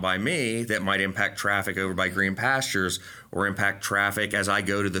one out by me that might impact traffic over by Green Pastures, or impact traffic as I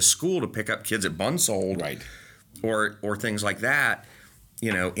go to the school to pick up kids at Bunsold, right? Or things like that.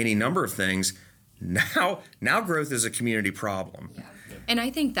 Any number of things. Now growth is a community problem. Yeah. And I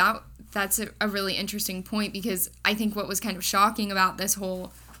think that's a really interesting point, because I think what was kind of shocking about this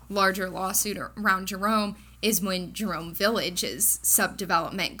whole larger lawsuit around Jerome is when Jerome Village's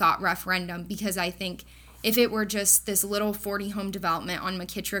subdevelopment got referendum, because I think if it were just this little 40-home development on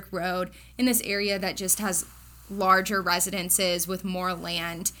McKittrick Road in this area that just has larger residences with more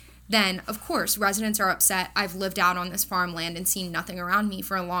land, then of course residents are upset. I've lived out on this farmland and seen nothing around me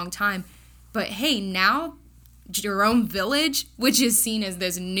for a long time. But hey, now Jerome Village, which is seen as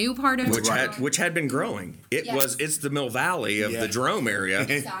this new part of which had been growing. It's the Mill Valley of the Jerome area.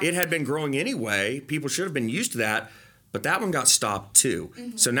 Exactly. It had been growing anyway. People should have been used to that, but that one got stopped too.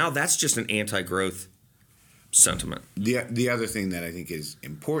 Mm-hmm. So now that's just an anti-growth sentiment. The other thing that I think is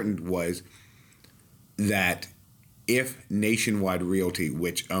important was that if Nationwide Realty,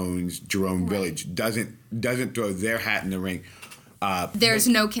 which owns Jerome Village, doesn't throw their hat in the ring, there's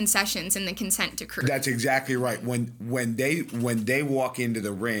no concessions in the consent decree. That's exactly right. When they walk into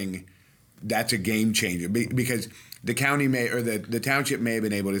the ring, that's a game changer, because the county may, or the township may have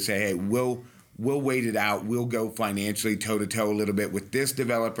been able to say, hey, we'll wait it out. We'll go financially toe to toe a little bit with this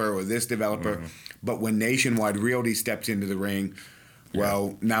developer or this developer. Mm-hmm. But when Nationwide Realty steps into the ring,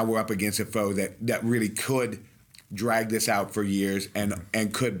 well, now we're up against a foe that really could drag this out for years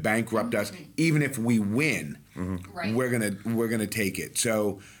and could bankrupt us. Even if we win, right, we're gonna take it.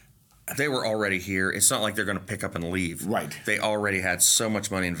 So they were already here. It's not like they're going to pick up and leave. Right. They already had so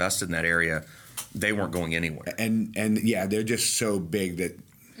much money invested in that area. They weren't going anywhere. And yeah, they're just so big that.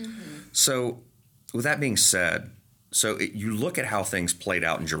 Mm-hmm. So with that being said, you look at how things played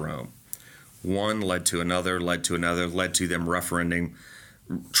out in Jerome. One led to another, led to them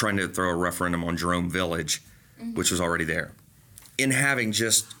trying to throw a referendum on Jerome Village, which was already there. In having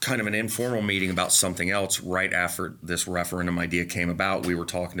just kind of an informal meeting about something else right after this referendum idea came about, Mac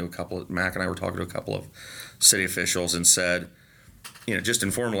and I were talking to a couple of city officials and said, just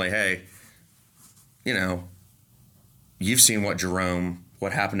informally, hey, you've seen what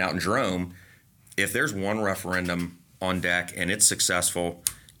happened out in Jerome. If there's one referendum on deck and it's successful,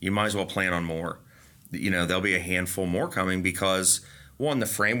 you might as well plan on more. There'll be a handful more coming because, one, the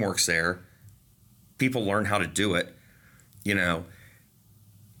framework's there. People learn how to do it,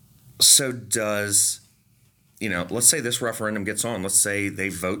 So does, let's say this referendum gets on. Let's say they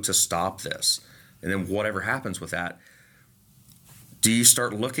vote to stop this. And then whatever happens with that, do you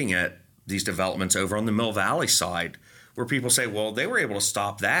start looking at these developments over on the Mill Valley side where people say, well, they were able to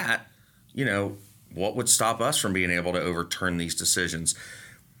stop that. What would stop us from being able to overturn these decisions?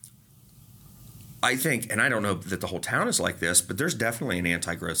 I think, and I don't know that the whole town is like this, but there's definitely an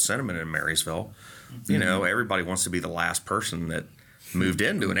anti-growth sentiment in Marysville. Mm-hmm. Everybody wants to be the last person that moved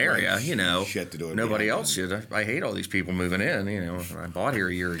into an area, Shut the door. Nobody else should. I hate all these people moving in, I bought here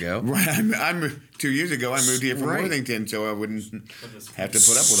a year ago. Right. I'm 2 years ago, I moved here from Worthington, so I wouldn't have to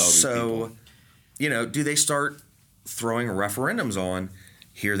put up with all these people. Do they start throwing referendums on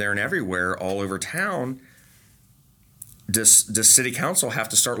here, there, and everywhere all over town? Does city council have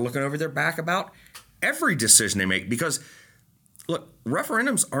to start looking over their back about every decision they make? Because, look,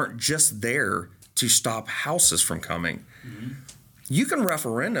 referendums aren't just there to stop houses from coming. Mm-hmm. You can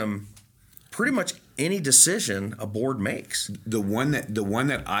referendum pretty much any decision a board makes. The one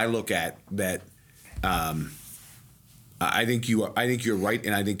that I look at that I think you're right,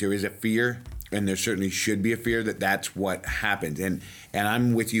 and I think there is a fear, and there certainly should be a fear that that's what happens. And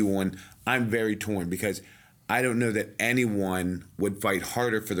I'm with you on. I'm very torn because I don't know that anyone would fight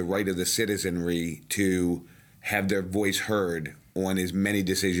harder for the right of the citizenry to have their voice heard on as many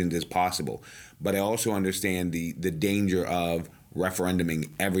decisions as possible. But I also understand the danger of referenduming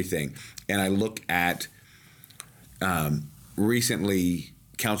everything. And I look at recently,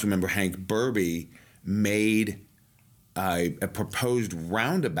 Councilmember Hank Burby made a proposed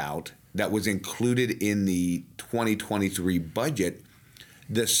roundabout that was included in the 2023 budget,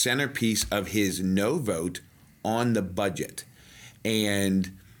 the centerpiece of his no vote on the budget.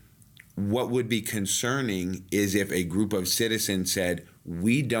 And what would be concerning is if a group of citizens said,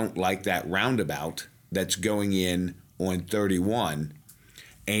 we don't like that roundabout that's going in on 31,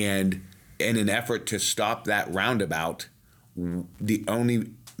 and in an effort to stop that roundabout, the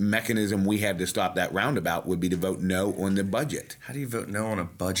only mechanism we have to stop that roundabout would be to vote no on the budget. How do you vote no on a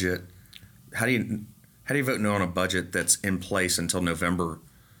budget? How do you vote no on a budget that's in place until November?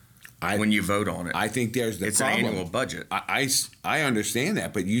 When you vote on it, I think there's the problem. It's an annual budget. I understand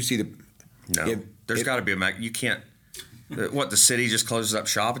that, but you see there's got to be a you can't. What, the city just closes up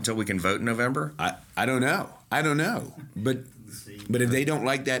shop until we can vote in November? I don't know. But if they don't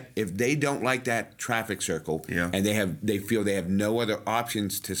like that traffic circle, yeah, and they feel they have no other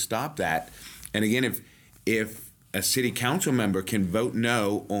options to stop that, And again, if a city council member can vote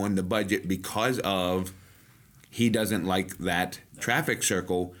no on the budget because of he doesn't like that traffic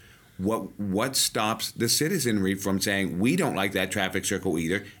circle, what stops the citizenry from saying we don't like that traffic circle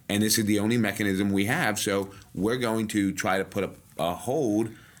either, and this is the only mechanism we have, so we're going to try to put a hold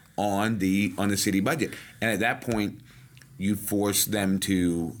on the city budget. And at that point, you force them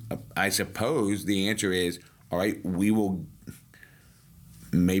to, I suppose the answer is, all right, we will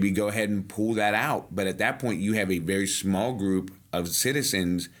maybe go ahead and pull that out. But at that point, you have a very small group of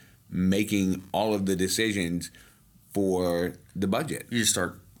citizens making all of the decisions for the budget. You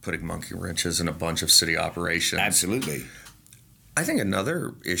start putting monkey wrenches in a bunch of city operations. Absolutely. I think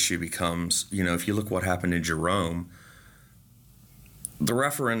another issue becomes, if you look what happened in Jerome, the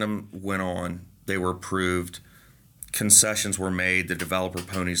referendum went on, they were approved, concessions were made, the developer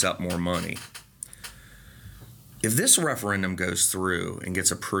ponies up more money. If this referendum goes through and gets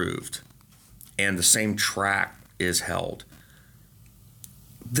approved and the same track is held,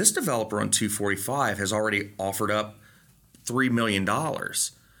 this developer on 245 has already offered up $3 million.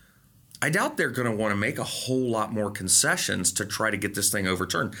 I doubt they're going to want to make a whole lot more concessions to try to get this thing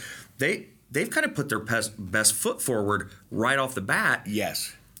overturned. They've kind of put their best foot forward right off the bat.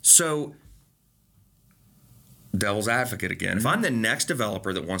 Yes. So, devil's advocate again. If I'm the next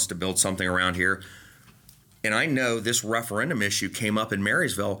developer that wants to build something around here, and I know this referendum issue came up in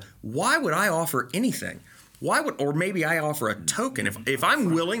Marysville, why would I offer anything? Or maybe I offer a token. If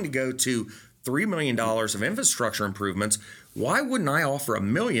I'm willing to go to $3 million of infrastructure improvements, why wouldn't I offer $1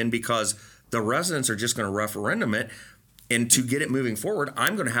 million? Because the residents are just going to referendum it, and to get it moving forward,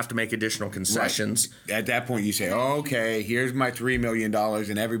 I'm going to have to make additional concessions. Right. At that point, you say, okay, here's my $3 million,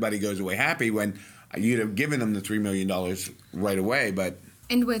 and everybody goes away happy, when you'd have given them the $3 million right away.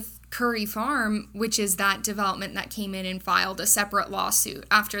 And with Curry Farm, which is that development that came in and filed a separate lawsuit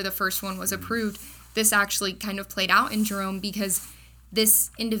after the first one was approved, this actually kind of played out in Jerome because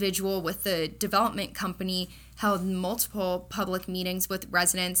this individual with the development company held multiple public meetings with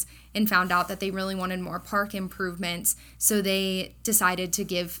residents and found out that they really wanted more park improvements. So they decided to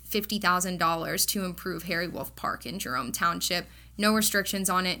give $50,000 to improve Harry Wolf Park in Jerome Township. No restrictions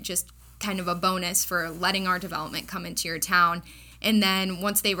on it, just kind of a bonus for letting our development come into your town. And then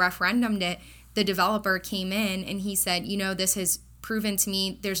once they referendumed it, the developer came in and he said, this has proven to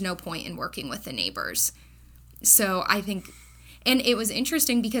me there's no point in working with the neighbors. So I think, and it was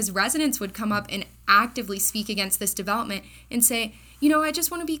interesting because residents would come up and actively speak against this development and say, I just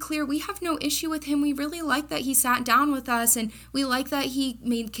want to be clear, we have no issue with him. We really like that he sat down with us, and we like that he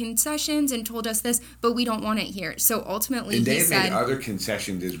made concessions and told us this, but we don't want it here. So ultimately, and he they said, made other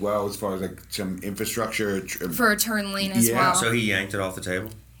concessions as well, as far as some infrastructure for a turn lane as well. So he yanked it off the table?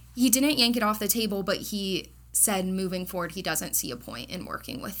 He didn't yank it off the table, but he said moving forward he doesn't see a point in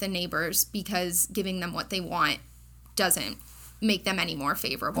working with the neighbors because giving them what they want doesn't make them any more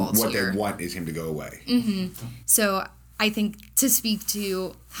favorable. What they want is him to go away. Mm-hmm. So I think to speak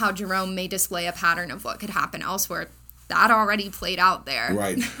to how Jerome may display a pattern of what could happen elsewhere, that already played out there.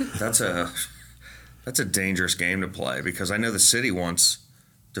 Right. That's a dangerous game to play, because I know the city wants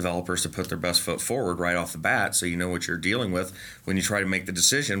developers to put their best foot forward right off the bat, so you know what you're dealing with when you try to make the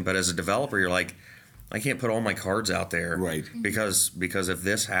decision. But as a developer, you're like, I can't put all my cards out there, right? Because if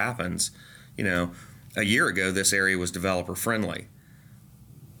this happens, a year ago this area was developer friendly.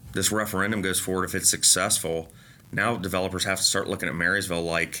 This referendum goes forward. If it's successful, now developers have to start looking at Marysville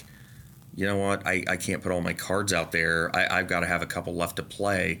like, you know what, I can't put all my cards out there. I've got to have a couple left to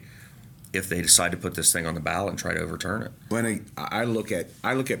play if they decide to put this thing on the ballot and try to overturn it. When I look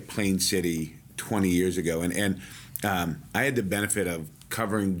at Plain City 20 years ago, and I had the benefit of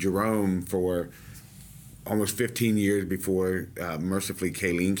covering Jerome for almost 15 years before mercifully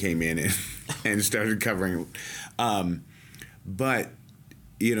Kayleen came in and started covering. But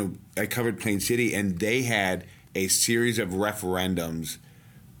I covered Plain City, and they had a series of referendums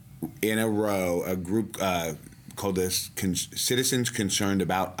in a row, a group called the Citizens Concerned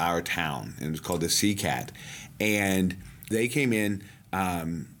About Our Town, and it's called the CCAT. And they came in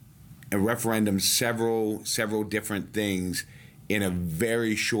and referendum several different things in a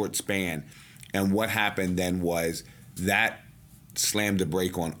very short span. And what happened then was that slammed the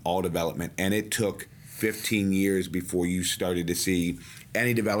brake on all development, and it took 15 years before you started to see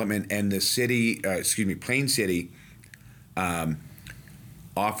any development. And the city, Plain City,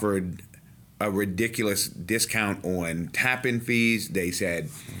 offered a ridiculous discount on tap-in fees. They said,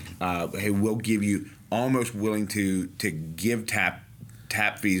 "Hey, we'll give you," almost willing to give tap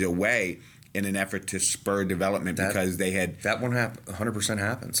fees away in an effort to spur development, because they had that one 100%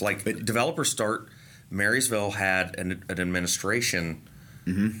 happens. Like, developers start. Marysville had an administration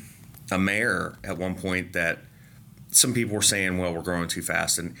a mayor at one point that some people were saying, well, we're growing too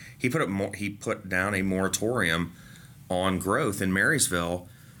fast. And he put down a moratorium on growth in Marysville.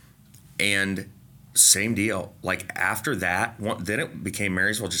 And same deal. Like after that, then it became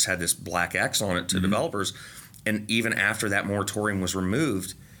Marysville just had this black X on it to developers. And even after that moratorium was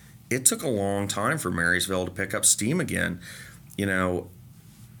removed, it took a long time for Marysville to pick up steam again. You know,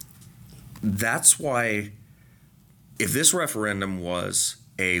 that's why if this referendum was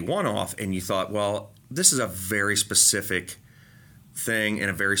a one-off and you thought, well, this is a very specific thing and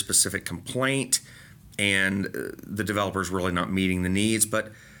a very specific complaint, and the developer's really not meeting the needs.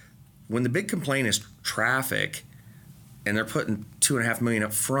 But when the big complaint is traffic, and they're putting $2.5 million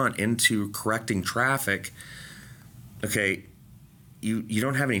up front into correcting traffic, okay, you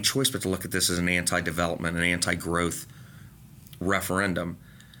don't have any choice but to look at this as an anti-development, an anti-growth referendum.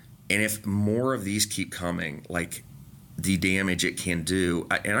 And if more of these keep coming, like the damage it can do,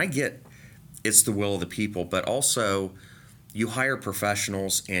 and I get it's the will of the people, but also you hire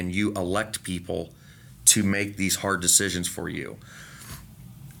professionals and you elect people to make these hard decisions for you.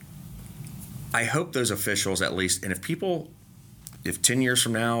 I hope those officials at least, and if 10 years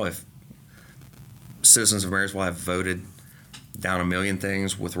from now, if citizens of Marysville have voted down a million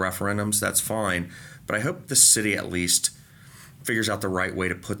things with referendums, that's fine. But I hope the city at least figures out the right way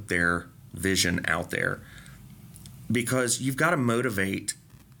to put their vision out there, because you've got to motivate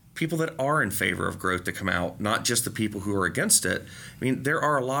people that are in favor of growth to come out, not just the people who are against it. I mean, there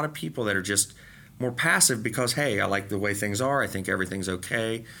are a lot of people that are just more passive because, hey, I like the way things are, I think everything's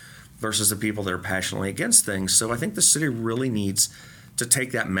okay, versus the people that are passionately against things. So I think the city really needs to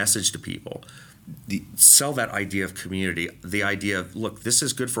take that message to people, sell that idea of community, the idea of, look, this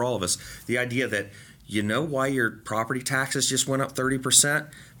is good for all of us, the idea that, you know why your property taxes just went up 30%?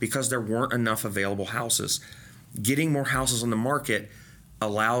 Because there weren't enough available houses. Getting more houses on the market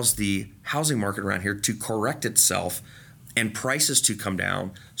allows the housing market around here to correct itself and prices to come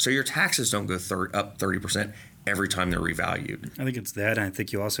down, so your taxes don't go up 30% every time they're revalued. I think it's that. And I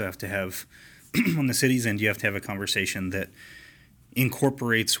think you also have to have, on the city's end, you have to have a conversation that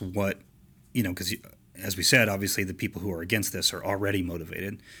incorporates what, because as we said, obviously the people who are against this are already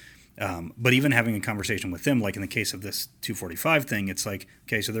motivated. But even having a conversation with them, like in the case of this 245 thing, it's like,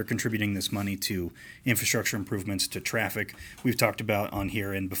 okay, so they're contributing this money to infrastructure improvements, to traffic. We've talked about on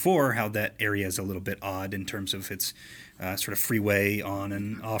here and before how that area is a little bit odd in terms of its sort of freeway on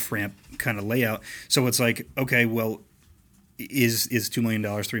and off ramp kind of layout. So it's like, okay, well, is $2 million,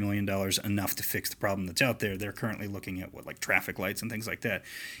 $3 million enough to fix the problem that's out there? They're currently looking at like traffic lights and things like that.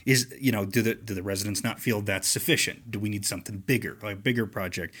 Do the residents not feel that's sufficient? Do we need something bigger, like a bigger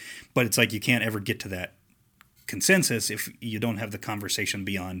project? But it's like you can't ever get to that consensus if you don't have the conversation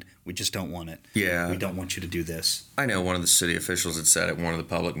beyond, we just don't want it. Yeah. We don't want you to do this. I know one of the city officials had said at one of the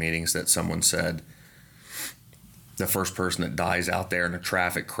public meetings that someone said, the first person that dies out there in a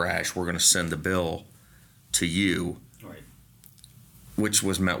traffic crash, we're going to send the bill to you. Right. Which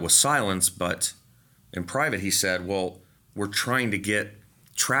was met with silence, but in private he said, well, we're trying to get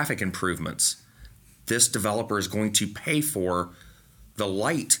traffic improvements. This developer is going to pay for the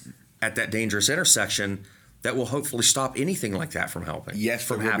light at that dangerous intersection that will hopefully stop anything like that from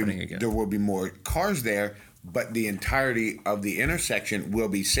happening again. There will be more cars there, but the entirety of the intersection will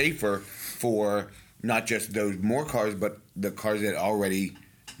be safer for not just those more cars, but the cars that already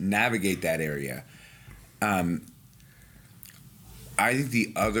navigate that area. I think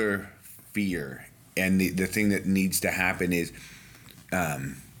the other fear and the thing that needs to happen is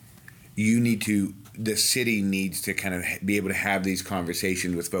the city needs to kind of be able to have these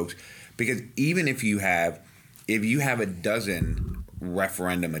conversations with folks, because even if you have a dozen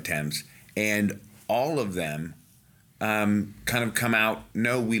referendum attempts and all of them kind of come out,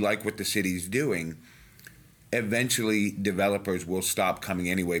 no, we like what the city's doing, eventually developers will stop coming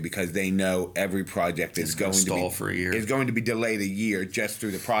anyway, because they know every project is going to be delayed a year just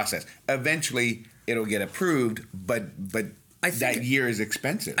through the process. Eventually it'll get approved, but that year is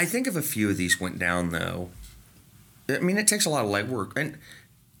expensive. I think if a few of these went down, though, I mean, it takes a lot of legwork. And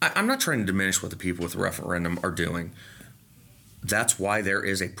I'm not trying to diminish what the people with the referendum are doing. That's why there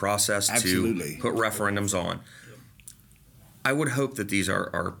is a process to put referendums on. I would hope that these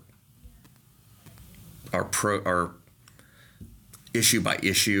are issue by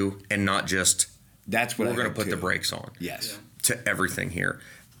issue and not just we're going to put the brakes on. Yes. To everything here.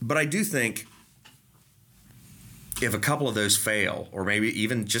 But I do think if a couple of those fail, or maybe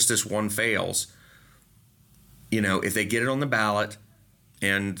even just this one fails, if they get it on the ballot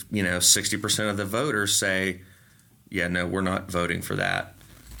and 60% of the voters say, yeah, no, we're not voting for that.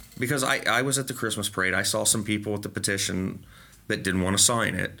 Because I was at the Christmas parade. I saw some people with the petition that didn't want to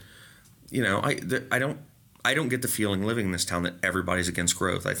sign it. I don't get the feeling living in this town that everybody's against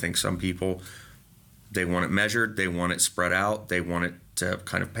growth. I think some people, they want it measured, they want it spread out, they want it to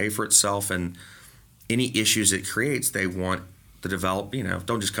kind of pay for itself, and any issues it creates, they want to develop,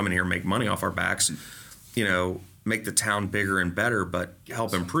 don't just come in here and make money off our backs, make the town bigger and better, but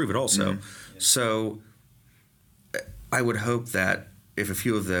help improve it also. Mm-hmm. So I would hope that if a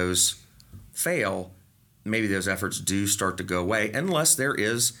few of those fail, maybe those efforts do start to go away, unless there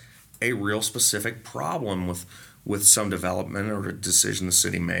is a real specific problem with some development or a decision the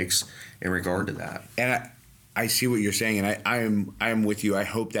city makes in regard to that. And I see what you're saying, and I am with you. I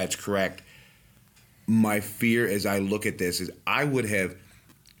hope that's correct. My fear as I look at this is I would have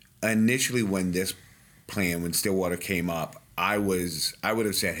initially, when Stillwater came up, I would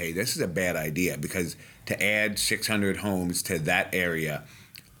have said, hey, this is a bad idea, because to add 600 homes to that area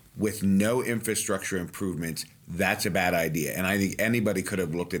with no infrastructure improvements, that's a bad idea. And I think anybody could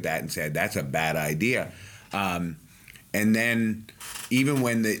have looked at that and said, that's a bad idea. And then even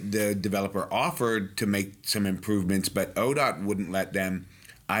when the developer offered to make some improvements, but ODOT wouldn't let them,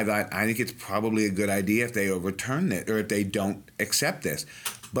 I think it's probably a good idea if they overturn it or if they don't accept this.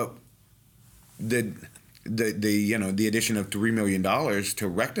 But the addition of $3 million to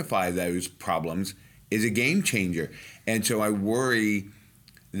rectify those problems is a game changer. And so I worry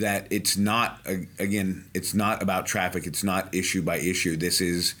that it's not about traffic. It's not issue by issue. This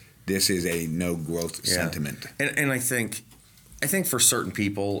is a no growth sentiment. And I think for certain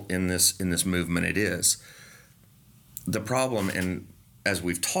people in this movement, it is. The problem, and as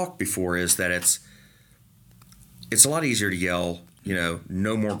we've talked before, is that it's a lot easier to yell,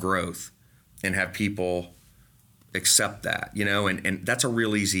 no more growth, and have people accept that, and that's a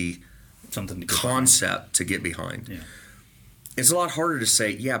real easy concept to get behind. Yeah. It's a lot harder to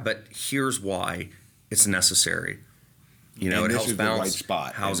say, yeah, but here's why it's necessary. It helps balance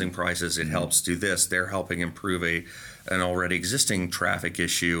housing prices. It helps do this. They're helping improve an already existing traffic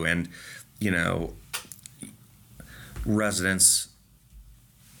issue, and residents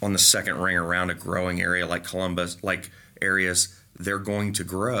on the second ring around a growing area like Columbus, like areas, they're going to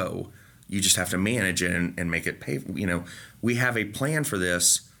grow. You just have to manage it and make it pay. We have a plan for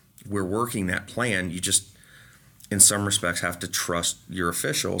this. We're working that plan. You just, in some respects, have to trust your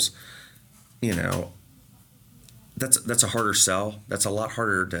officials. That's a harder sell. That's a lot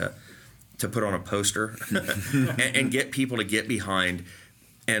harder to put on a poster and get people to get behind.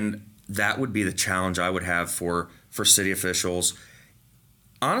 And that would be the challenge I would have for city officials.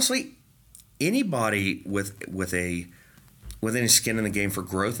 Honestly, anybody with any skin in the game for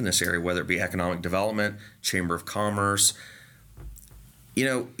growth in this area, whether it be economic development, Chamber of Commerce,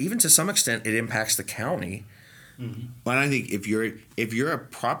 even to some extent, it impacts the county. Mm-hmm. But I think if you're a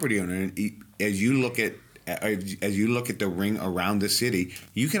property owner, as you look at the ring around the city,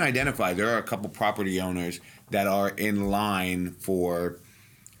 you can identify there are a couple property owners that are in line for,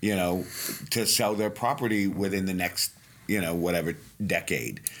 to sell their property within the next, whatever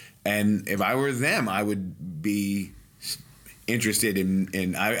decade. And if I were them, I would be interested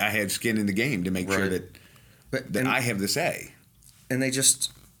in I had skin in the game to make sure that I have the say. And they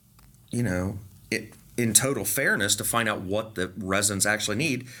just, in total fairness, to find out what the residents actually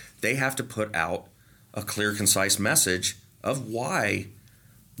need, they have to put out a clear, concise message of why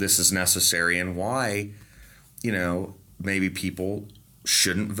this is necessary and why, maybe people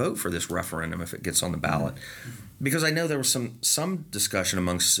shouldn't vote for this referendum if it gets on the ballot. Because I know there was some discussion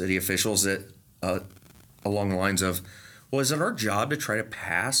amongst city officials that along the lines of, well, is it our job to try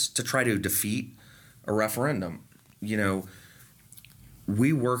to defeat a referendum?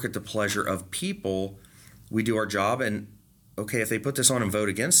 We work at the pleasure of people. We do our job, and okay, if they put this on and vote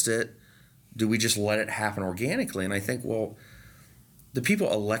against it, do we just let it happen organically? And I think, well, the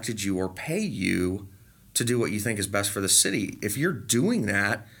people elected you or pay you to do what you think is best for the city. If you're doing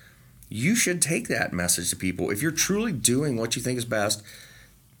that, you should take that message to people. If you're truly doing what you think is best,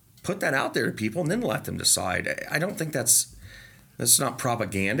 put that out there to people and then let them decide. I don't think that's not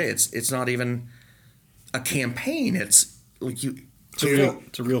propaganda. It's not even a campaign. It's like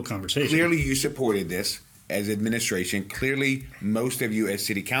it's a real conversation. Clearly you supported this as administration. Clearly most of you as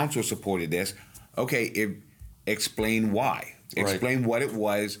city council supported this. Okay, explain why. Explain what it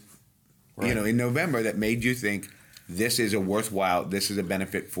was, in November that made you think this is this is a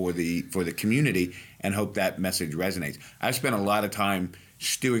benefit for the community, and hope that message resonates. I've spent a lot of time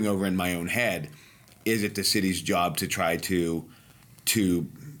stewing over in my own head. Is it the city's job to try to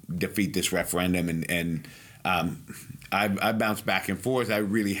defeat this referendum? And I've bounced back and forth. I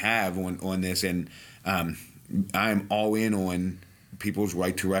really have on this, and I'm all in on people's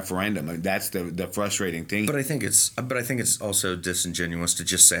right to referendum. I mean, that's the frustrating thing. But I think it's also disingenuous to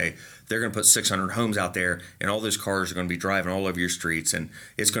just say they're going to put 600 homes out there, and all those cars are going to be driving all over your streets, and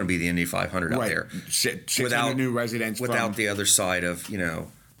it's going to be the Indy 500 out there. 600 new residents without the other side of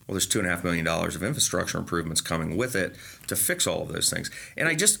well, there's $2.5 million of infrastructure improvements coming with it to fix all of those things. And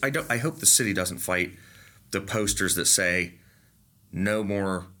I hope the city doesn't fight the posters that say no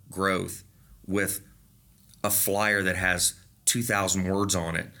more growth with a flyer that has 2,000 words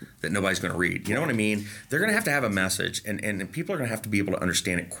on it that nobody's going to read. You know what I mean? They're going to have a message, and people are going to have to be able to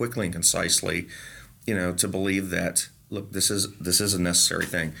understand it quickly and concisely, to believe that, look, this is a necessary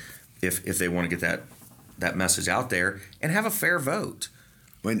thing if they want to get that message out there and have a fair vote.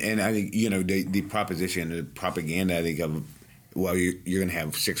 And I think, the proposition, the propaganda, I think of, well, you're going to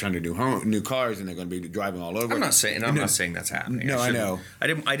have 600 new cars, and they're going to be driving all over. I'm not saying that's happening. No, I know. I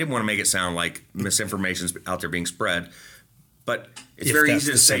didn't want to make it sound like misinformation's out there being spread, but it's very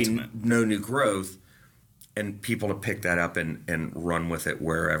easy to say no new growth, and people to pick that up and run with it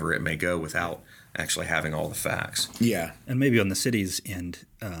wherever it may go without actually having all the facts. Yeah, and maybe on the city's end,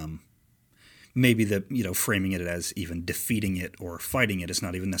 maybe framing it as even defeating it or fighting it is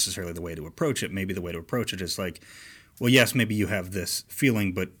not even necessarily the way to approach it. Maybe the way to approach it is like, well, yes, maybe you have this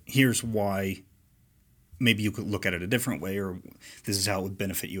feeling, but here's why. Maybe you could look at it a different way, or this is how it would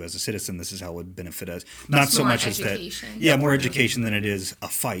benefit you as a citizen. This is how it would benefit us. Not so much as that. Yeah, more education than it is a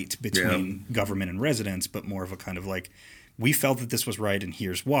fight between government and residents, but more of a kind of like, we felt that this was right, and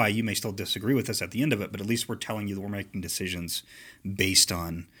here's why. You may still disagree with us at the end of it, but at least we're telling you that we're making decisions based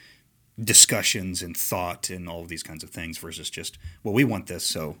on discussions and thought and all of these kinds of things versus just, well, we want this,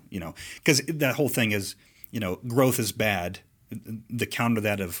 so, because that whole thing is, growth is bad. The counter to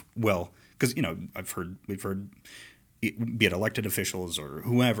that of, well, because, we've heard, be it elected officials or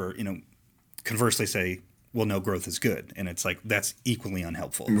whoever, conversely say, well, no, growth is good. And it's like, that's equally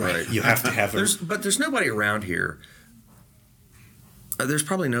unhelpful. Right. You have to have But there's nobody around here. There's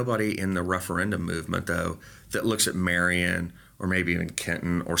probably nobody in the referendum movement, though, that looks at Marion or maybe even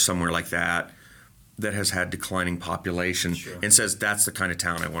Kenton or somewhere like that has had declining population and says, that's the kind of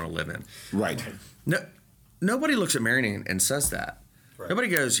town I want to live in. Right. No, nobody looks at Marion and says that. Right. Nobody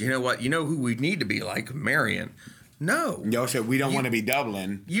goes, you know what, who we need to be like? Marion. No. No, so we don't want to be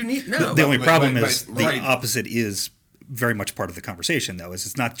Dublin. The only problem is the opposite is very much part of the conversation, though, is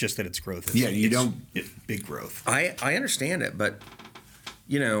it's not just that it's growth. It's big growth. I understand it, but,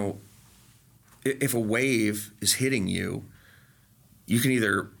 if a wave is hitting you, you can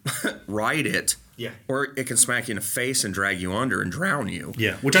either ride it, or it can smack you in the face and drag you under and drown you.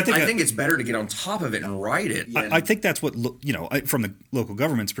 Yeah, which I think it's better to get on top of it and ride it. I think that's what from the local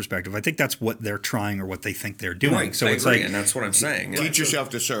government's perspective. I think that's what they're trying or what they think they're doing. Right, so it's like, and that's what I'm saying. Teach yourself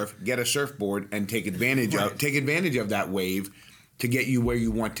to surf, get a surfboard, and take advantage of that wave to get you where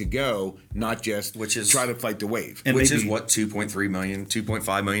you want to go, not just try to fight the wave. And which is what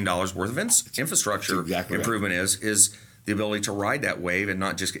 $2.5 million worth of infrastructure improvement is the ability to ride that wave and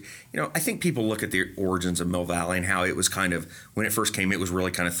not just I think people look at the origins of Mill Valley and how it was kind of, when it first came, it was really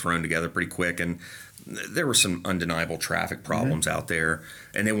kind of thrown together pretty quick, and there were some undeniable traffic problems out there,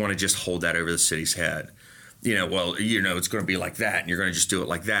 and they want to just hold that over the city's head. It's going to be like that, and you're going to just do it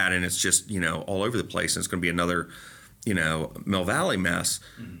like that, and it's just all over the place, and it's going to be another Mill Valley mess.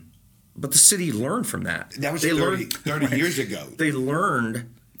 But the city learned from that. That was 30 years ago. They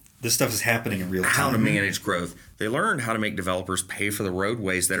learned this stuff is happening in real time. How to manage growth. They learned how to make developers pay for the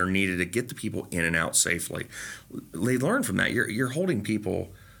roadways that are needed to get the people in and out safely. They learned from that. You're holding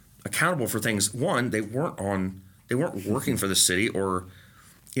people accountable for things. One, they weren't working for the city or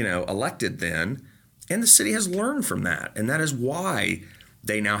elected then, and the city has learned from that, and that is why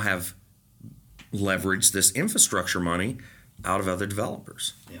they now have leveraged this infrastructure money out of other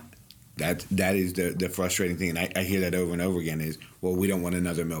developers. Yeah. That is the frustrating thing, and I hear that over and over again is, well, we don't want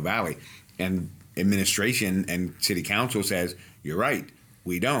another Mill Valley. And administration and city council says, you're right,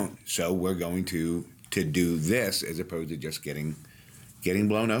 we don't, so we're going to do this as opposed to just getting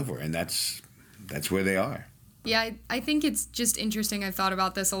blown over, and that's where they are. Yeah, I think it's just interesting. I've thought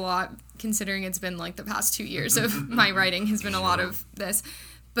about this a lot, considering it's been like the past 2 years of my writing has been a lot of this.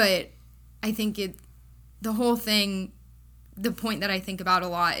 But I think the whole thing, the point that I think about a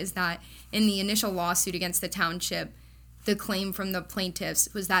lot is that in the initial lawsuit against the township, the claim from the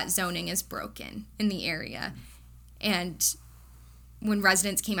plaintiffs was that zoning is broken in the area. And when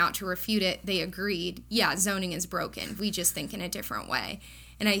residents came out to refute it, they agreed, yeah, zoning is broken. We just think in a different way.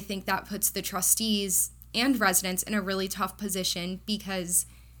 And I think that puts the trustees and residents in a really tough position, because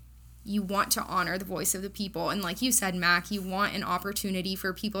you want to honor the voice of the people. And like you said, Mac, you want an opportunity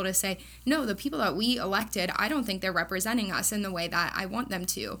for people to say, no, the people that we elected, I don't think they're representing us in the way that I want them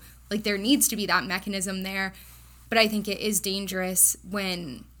to. Like, there needs to be that mechanism there. But I think it is dangerous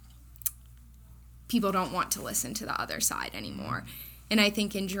when people don't want to listen to the other side anymore. And I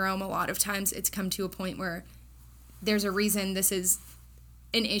think in Jerome, a lot of times it's come to a point where there's a reason this is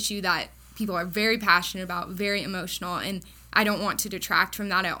an issue that people are very passionate about, very emotional, and I don't want to detract from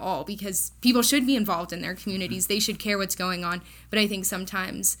that at all, because people should be involved in their communities. They should care what's going on. But I think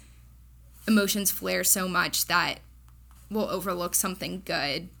sometimes emotions flare so much that we'll overlook something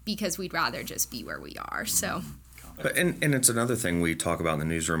good because we'd rather just be where we are. So, and it's another thing we talk about in the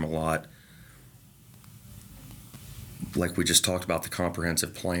newsroom a lot. Like we just talked about the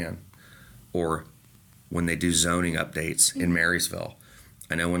comprehensive plan, or when they do zoning updates in Marysville.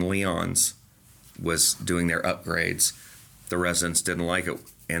 I know when Leon's was doing their upgrades, the residents didn't like it.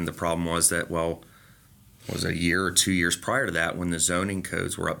 And the problem was that, well, was a year or 2 years prior to that, when the zoning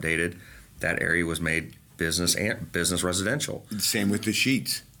codes were updated, that area was made business and business residential. Same with the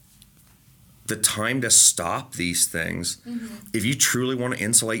Sheets. The time to stop these things, if you truly want to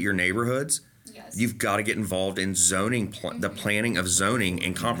insulate your neighborhoods, you've got to get involved in zoning, the planning of zoning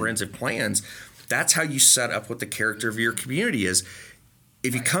and comprehensive plans. That's how you set up what the character of your community is.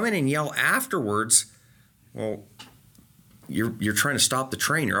 If you come in and yell afterwards, well, you're trying to stop the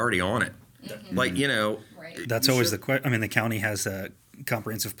train. You're already on it. Like, you know. right. That's always the question. I mean, the county has a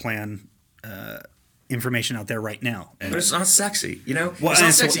comprehensive plan information out there right now. But it's not sexy, you know? Well, it's not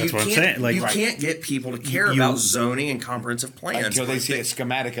that's sexy. what I'm saying. Like, you can't get people to care about zoning and comprehensive plans. Until they see a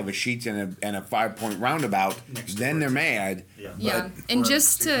schematic of a Sheets and a 5-point roundabout, then they're mad. Yeah, and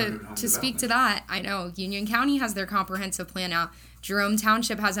just to speak to that, I know Union County has their comprehensive plan out. Jerome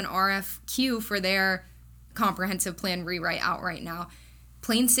Township has an RFQ for their comprehensive plan rewrite out right now.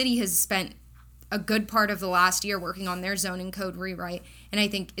 Plain City has spent a good part of the last year working on their zoning code rewrite, and I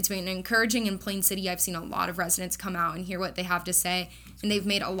think it's been encouraging in Plain City. I've seen a lot of residents come out and hear what they have to say, and they've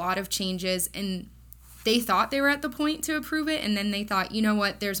made a lot of changes, and they thought they were at the point to approve it, and then they thought, you know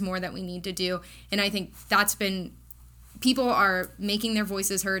what, there's more that we need to do. And I think that's been, people are making their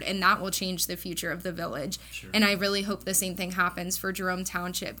voices heard, and that will change the future of the village. Sure. And I really hope the same thing happens for Jerome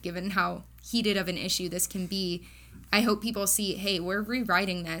Township, given how heated of an issue this can be. I hope people see, hey, we're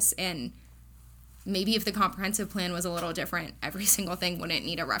rewriting this, and maybe if the comprehensive plan was a little different, every single thing wouldn't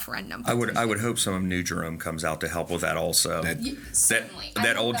need a referendum. I would hope some of new Jerome comes out to help with that also. Certainly.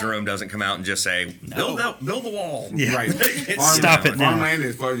 That old Jerome doesn't come out and just say, build the wall. Yeah. Right. Stop it now. Farmland,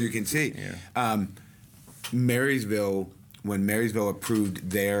 as far as you can see. Yeah. Marysville, when Marysville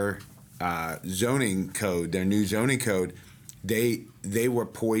approved their zoning code, their new zoning code, they were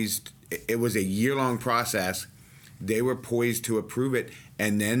poised. It was a year-long process. They were poised to approve it,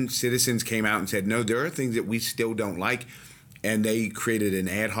 and then citizens came out and said, no, there are things that we still don't like, and they created an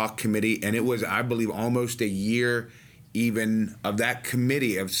ad hoc committee, and it was, I believe, almost a year even of that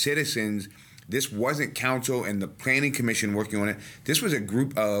committee of citizens. This wasn't council and the planning commission working on it. This was a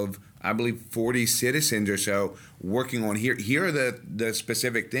group of, I believe, 40 citizens or so working on here are the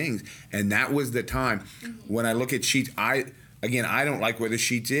specific things, and that was the time. When I look at Sheets, I don't like where the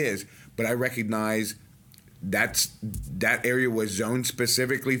Sheets is, but I recognize that area was zoned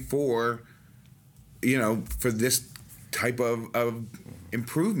specifically for this type of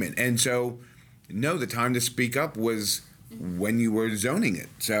improvement. And so, no, the time to speak up was when you were zoning it.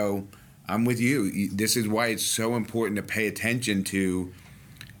 So I'm with you. This is why it's so important to pay attention to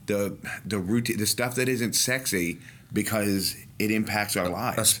the routine, the stuff that isn't sexy, because it impacts our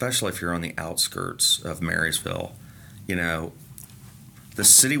lives. Especially if you're on the outskirts of Marysville. You know, the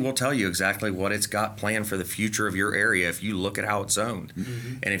city will tell you exactly what it's got planned for the future of your area if you look at how it's zoned.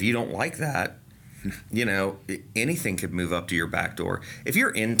 Mm-hmm. And if you don't like that, you know, anything could move up to your back door. If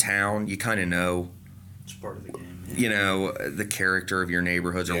you're in town, you kind of know, it's part of the game. Yeah. You know, the character of your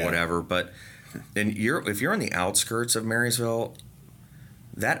neighborhoods or whatever. But if you're on the outskirts of Marysville,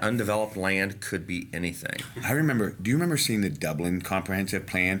 that undeveloped land could be anything. Do you remember seeing the Dublin Comprehensive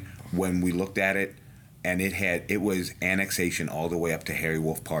Plan when we looked at it? And it was annexation all the way up to Harry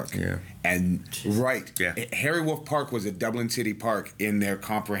Wolff Park. Yeah. And Harry Wolff Park was a Dublin City Park in their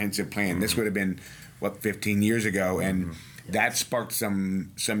comprehensive plan. Mm-hmm. This would have been 15 years ago, and that sparked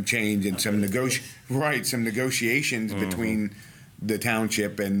some change and some negotiations between the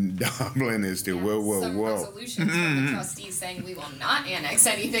township and Dublin as to some resolutions from the trustees saying we will not annex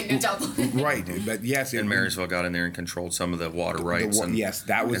anything to Dublin. Right, but yes, and Marysville got in there and controlled some of the water rights. Yes,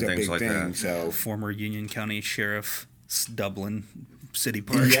 that was a big like thing. That. So former Union County Sheriff's Dublin City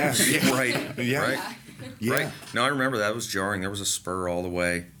Park. Yes, right. Yeah. Right. Yeah. Right. No, I remember that was jarring. There was a spur all the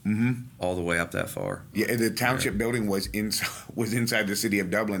way up that far. Yeah, the township building was inside the city of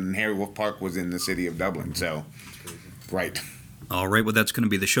Dublin, and Harry Wolf Park was in the city of Dublin. So, right. All right, well, that's going to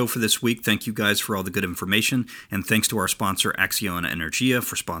be the show for this week. Thank you guys for all the good information, and thanks to our sponsor, Acciona Energia,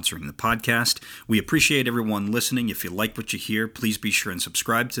 for sponsoring the podcast. We appreciate everyone listening. If you like what you hear, please be sure and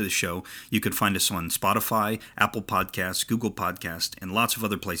subscribe to the show. You can find us on Spotify, Apple Podcasts, Google Podcasts, and lots of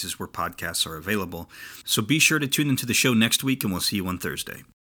other places where podcasts are available. So be sure to tune into the show next week, and we'll see you on Thursday.